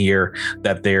station here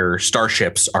that their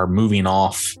starships are moving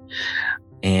off,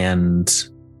 and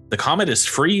the comet is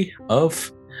free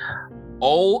of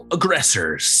all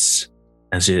aggressors.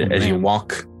 As you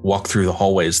walk through the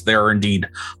hallways, there are indeed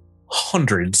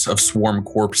hundreds of swarm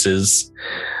corpses,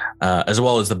 as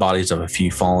well as the bodies of a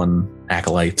few fallen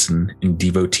acolytes and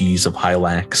devotees of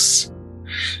Hylax.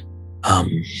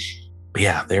 But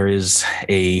yeah, there is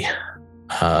a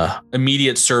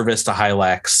immediate service to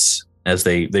Hylax as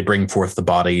they bring forth the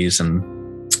bodies and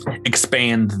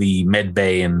expand the med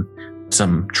bay and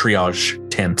some triage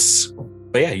tents.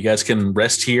 But yeah, you guys can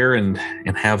rest here and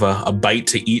have a bite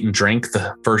to eat and drink,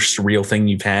 the first real thing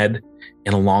you've had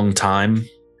in a long time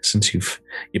since you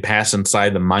pass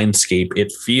inside the mindscape.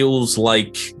 It feels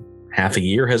like half a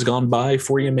year has gone by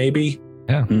for you, maybe.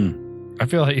 Yeah. I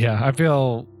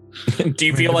feel do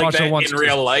you feel like that in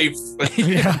real life?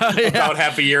 About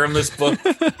half a year in this book.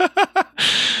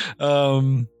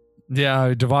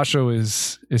 Devasho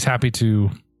is happy to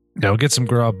get some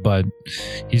grub, but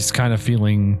he's kind of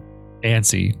feeling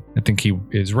antsy. I think he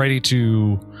is ready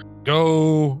to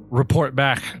go report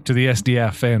back to the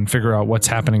SDF and figure out what's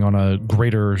happening on a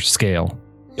greater scale.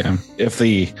 Yeah. If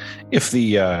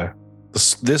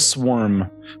this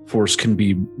swarm force can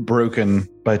be broken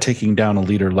by taking down a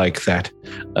leader like that,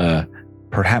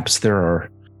 perhaps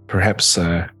this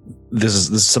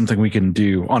is something we can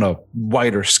do on a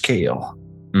wider scale.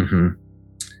 Mm-hmm.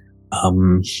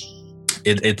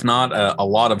 It's not a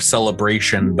lot of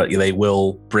celebration, but they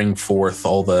will bring forth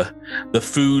all the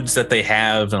foods that they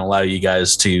have and allow you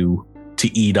guys to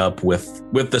eat up with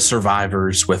the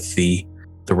survivors, with the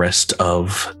rest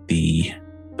of the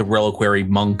reliquary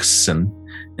monks and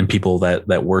people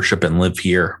that worship and live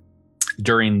here.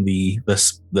 During the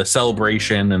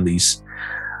celebration and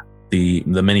the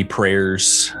many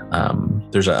prayers,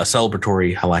 there's a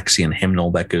celebratory Hylaxian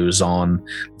hymnal that goes on.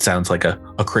 It sounds like a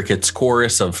cricket's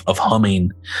chorus of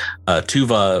humming.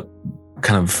 Tuva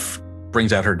kind of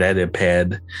brings out her data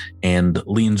pad and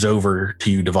leans over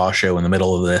to you, Devasho, in the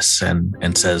middle of this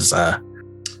and says,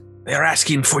 "They're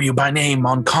asking for you by name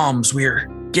on comms. We're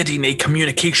getting a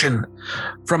communication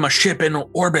from a ship in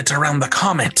orbit around the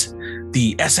comet,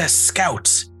 the SS Scout.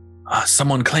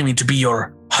 Someone claiming to be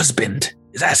your husband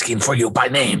is asking for you by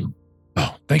name."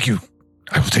 "Oh, thank you.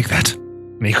 I will take that."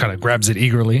 And he kind of grabs it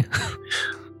eagerly.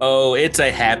 Oh, it's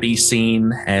a happy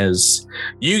scene as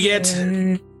you get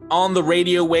on the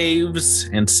radio waves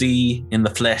and see in the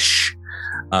flesh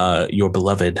your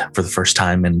beloved for the first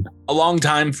time in a long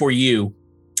time for you,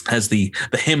 as the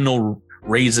hymnal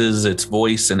raises its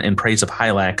voice in praise of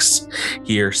Hylax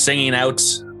here, singing out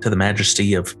to the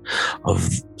majesty of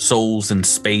souls in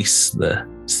space, the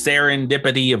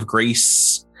serendipity of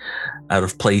grace out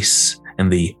of place,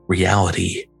 and the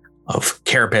reality of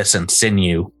carapace and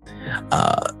sinew.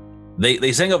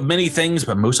 They sing of many things,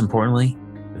 but most importantly,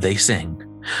 they sing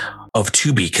of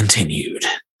to be continued.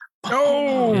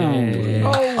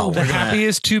 The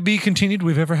happiest to be continued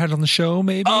we've ever had on the show,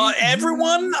 maybe?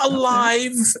 Everyone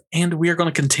alive, and we are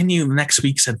going to continue next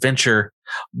week's adventure,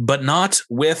 but not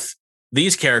with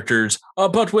these characters,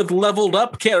 but with leveled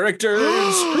up characters.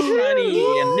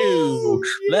 Shiny and new.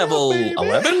 Level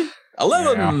 11?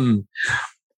 11!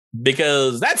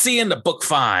 Because that's the end of book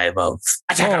 5 of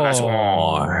Attack of the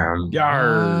Swarm.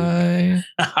 Yarr.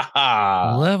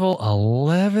 Level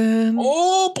 11?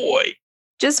 Oh boy.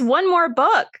 Just one more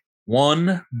book.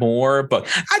 One more book.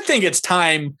 I think it's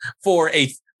time for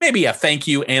maybe a thank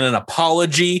you and an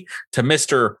apology to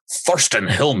Mr. Thurston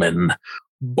Hillman.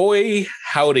 Boy,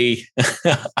 howdy.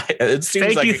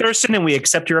 Thank you, Thurston, and we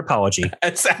accept your apology.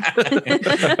 As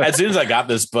soon as I got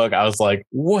this book, I was like,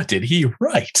 what did he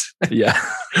write? Yeah.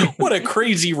 What a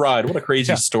crazy ride. What a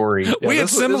crazy story. Yeah, we had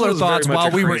similar thoughts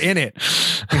while we were in it.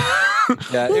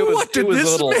 Yeah, it was this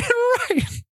a little man write?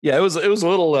 Yeah, it was a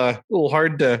little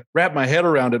hard to wrap my head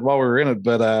around it while we were in it,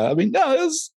 but it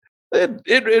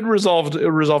it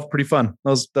resolved pretty fun.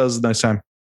 That was a nice time.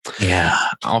 Yeah.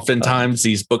 Oftentimes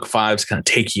these book fives kind of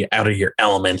take you out of your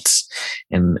element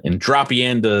and drop you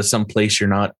into some place you're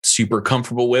not super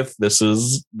comfortable with. This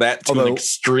is that to an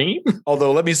extreme.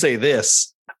 Although let me say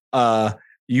this.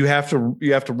 You have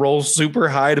to roll super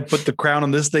high to put the crown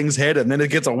on this thing's head, and then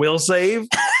it gets a will save.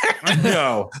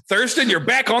 No, Thurston, you're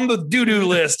back on the doo-doo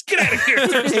list. Get out of here,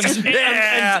 Thurston.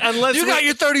 Unless You got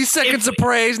your 30 seconds of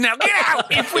praise. Now get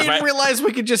out. If we realized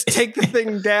we could just take the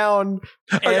thing down.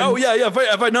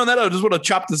 If I'd known that, I just would have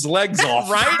chopped his legs off.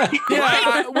 Right?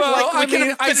 Yeah. We could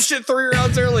have finished it 3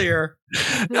 rounds earlier.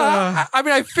 I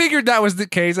mean, I figured that was the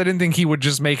case. I didn't think he would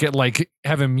just make it like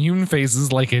have immune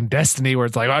phases like in Destiny, where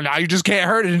it's like, oh, now you just can't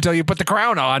hurt it until you put the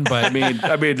crown on. But I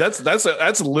mean,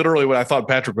 that's literally what I thought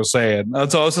Patrick was saying. And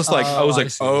so I was just like,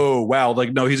 oh wow,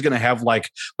 like no, he's gonna have like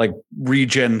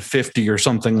regen 50 or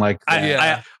something like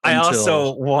that. I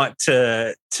also want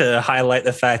to highlight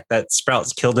the fact that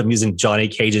Sprouts killed him using Johnny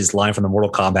Cage's line from the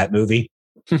Mortal Kombat movie.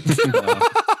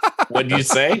 What did you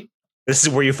say? This is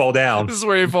where you fall down. This is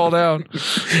where you fall down.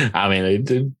 I mean,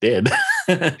 it did.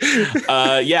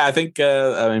 I think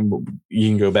you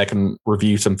can go back and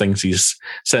review some things he's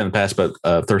said in the past, but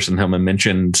Thurston Hillman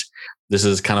mentioned this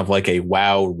is kind of like a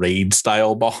WoW raid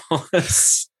style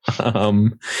boss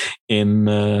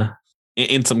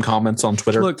in some comments on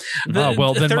Twitter. Look, then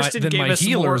my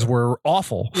healers were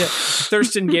awful. Yeah,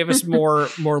 Thurston gave us more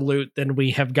loot than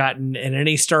we have gotten in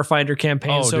any Starfinder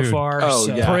campaign so far.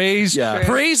 Praise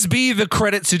be the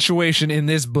credit situation in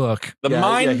this book. The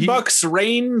mind bucks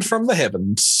rained from the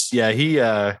heavens. Yeah, he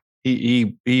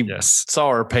saw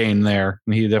our pain there.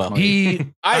 And he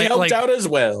definitely I helped out as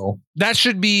well. That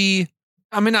should be,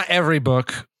 I mean, not every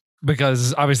book,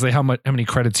 because obviously how many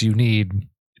credits you need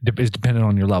is dependent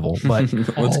on your level, but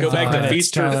let's go back to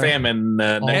Feast or Famine.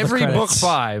 Every book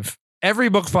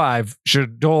five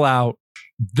should dole out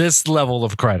this level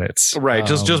of credits. Right.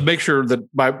 Just make sure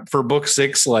that for book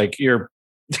 6, like you're.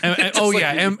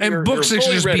 And book 6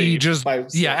 should just be just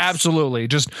absolutely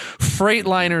just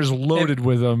Freightliners loaded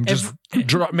with them, just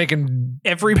making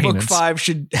every payments. book 5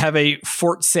 should have a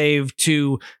fort save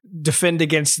to defend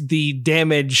against the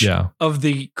damage of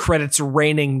the credits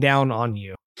raining down on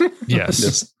you.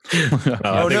 Yes.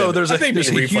 No, there's a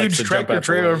huge tractor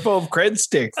trailer full of cred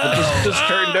sticks that just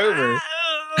turned over.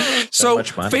 So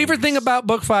favorite thing about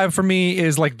book 5 for me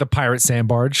is like the pirate sand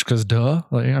barge, because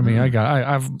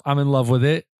I'm in love with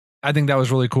it. I think that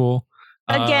was really cool.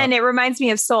 Again, it reminds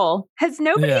me of Soul. Has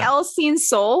nobody else seen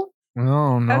Soul?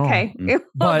 Oh no. Okay.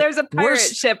 Well, there's a pirate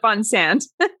ship on sand.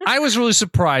 I was really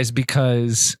surprised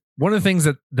because one of the things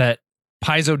that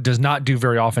Paizo does not do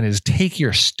very often is take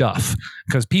your stuff,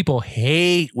 because people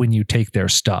hate when you take their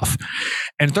stuff.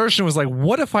 And Thurston was like,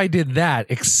 what if I did that,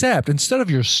 except instead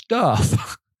of your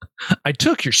stuff, I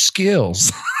took your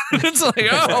skills. It's like,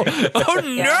 oh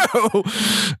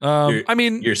no. I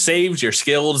mean, your saves, your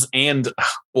skills, and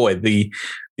the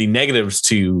negatives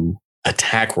to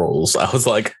attack rolls. I was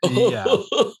like, that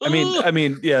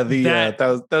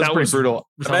was pretty brutal.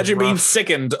 Imagine being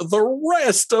sickened the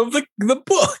rest of the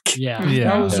book.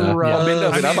 That was rough.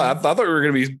 I thought we were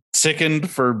going to be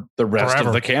sickened for the rest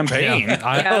of the campaign.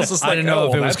 I didn't know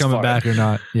if it was coming back or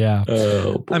not. Yeah.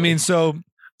 I mean, so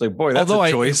like, boy, that's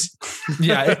a choice.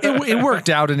 It worked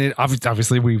out, and it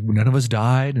obviously none of us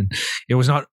died, and it was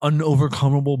not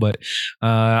unovercomable. But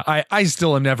I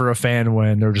still am never a fan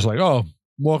when they're just like, oh,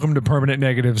 welcome to permanent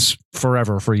negatives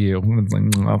forever for you.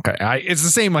 Okay, it's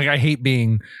the same. Like, I hate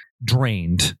being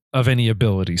drained of any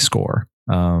ability score,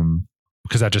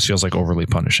 because that just feels like overly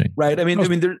punishing. Right. I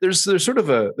mean, there's sort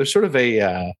of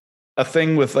a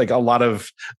thing with like a lot of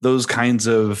those kinds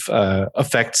of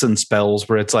effects and spells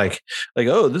where it's like,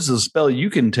 oh, this is a spell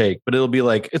you can take, but it'll be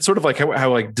like, it's sort of like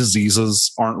how like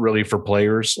diseases aren't really for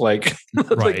players. Like,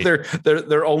 like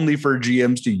they're only for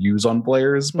GMs to use on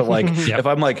players. But like, if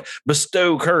I'm like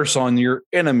bestow curse on your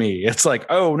enemy, it's like,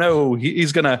 oh no,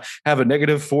 he's going to have a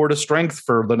 -4 to strength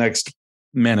for the next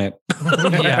minute.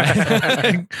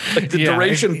 Like the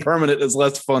duration permanent is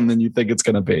less fun than you think it's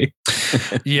going to be.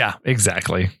 Yeah,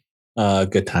 exactly.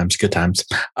 Good times.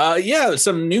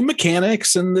 Some new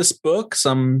mechanics in this book,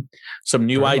 some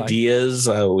new ideas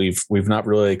we've not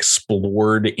really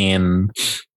explored in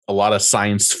a lot of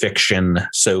science fiction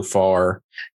so far.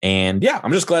 And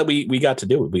I'm just glad we got to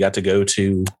do it. We got to go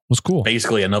to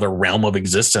basically another realm of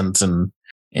existence and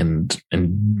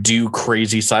do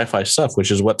crazy sci-fi stuff, which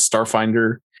is what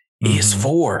Starfinder is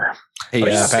for. Hey,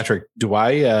 Patrick, do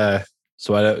I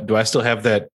still have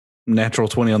that natural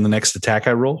 20 on the next attack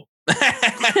I roll?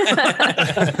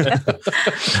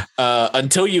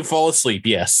 Until you fall asleep,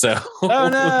 yes. So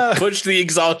push the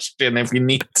exhaustion if you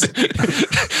need to.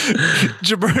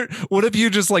 Jabert, what if you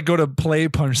just like go to play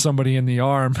punch somebody in the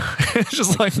arm? It's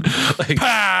just like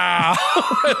pow!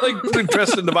 Like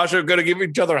Trust and Devasha are going to give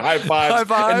each other high fives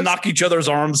and knock each other's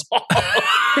arms off.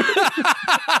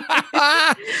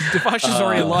 Devasha's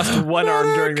already lost one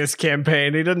arm during this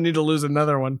campaign. He doesn't need to lose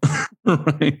another one.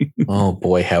 Right. Oh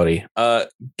boy, howdy,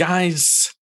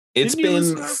 guys! It's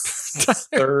been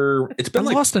I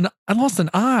lost an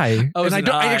eye, Oh, and I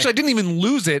didn't even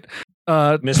lose it.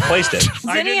 Misplaced it.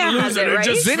 Zinnia has it,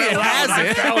 right? Zinnia has it.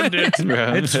 I found it.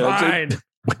 It's fine.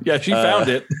 Yeah, she found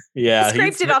it. Yeah,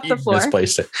 Scraped it off the floor.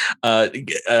 Misplaced it.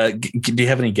 Do you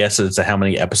have any guesses as to how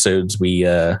many episodes we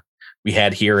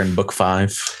had here in book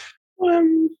 5?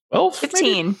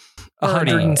 15.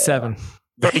 107.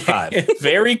 35.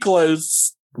 Very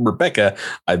close, Rebecca.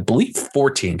 I believe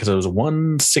 14 because it was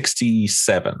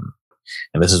 167,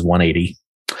 and this is 180.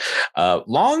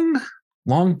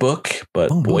 Long book, but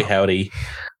boy howdy,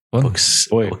 books.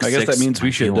 Boy, book I guess 6 that means we might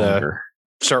be should longer.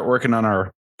 start working on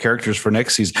our characters for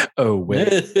next season. Oh wait.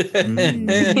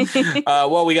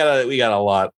 Well, we got a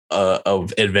lot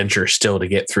of adventure still to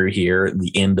get through here.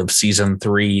 The end of season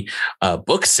 3.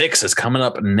 Book 6 is coming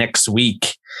up next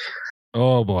week.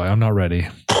 Oh boy, I'm not ready.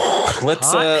 Let's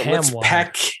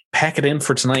pack it in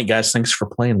for tonight, guys. Thanks for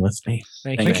playing with me.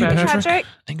 Thank you, Patrick.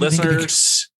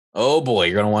 Listeners. Oh boy,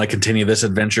 you're gonna want to continue this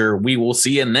adventure. We will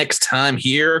see you next time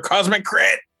here, Cosmic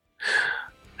Crit.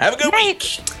 Have a good week.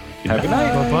 Have a good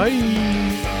night. Bye-bye.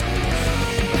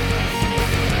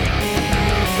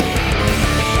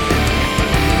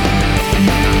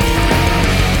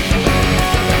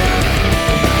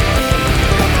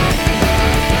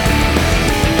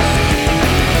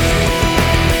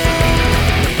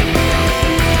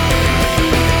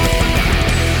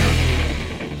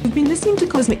 You've been listening to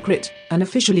Cosmic Crit, an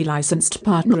officially licensed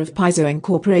partner of Paizo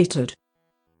Incorporated.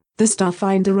 The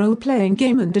Starfinder role-playing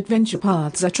game and adventure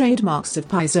paths are trademarks of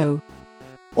Paizo.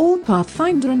 All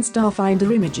Pathfinder and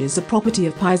Starfinder images are property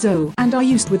of Paizo and are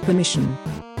used with permission.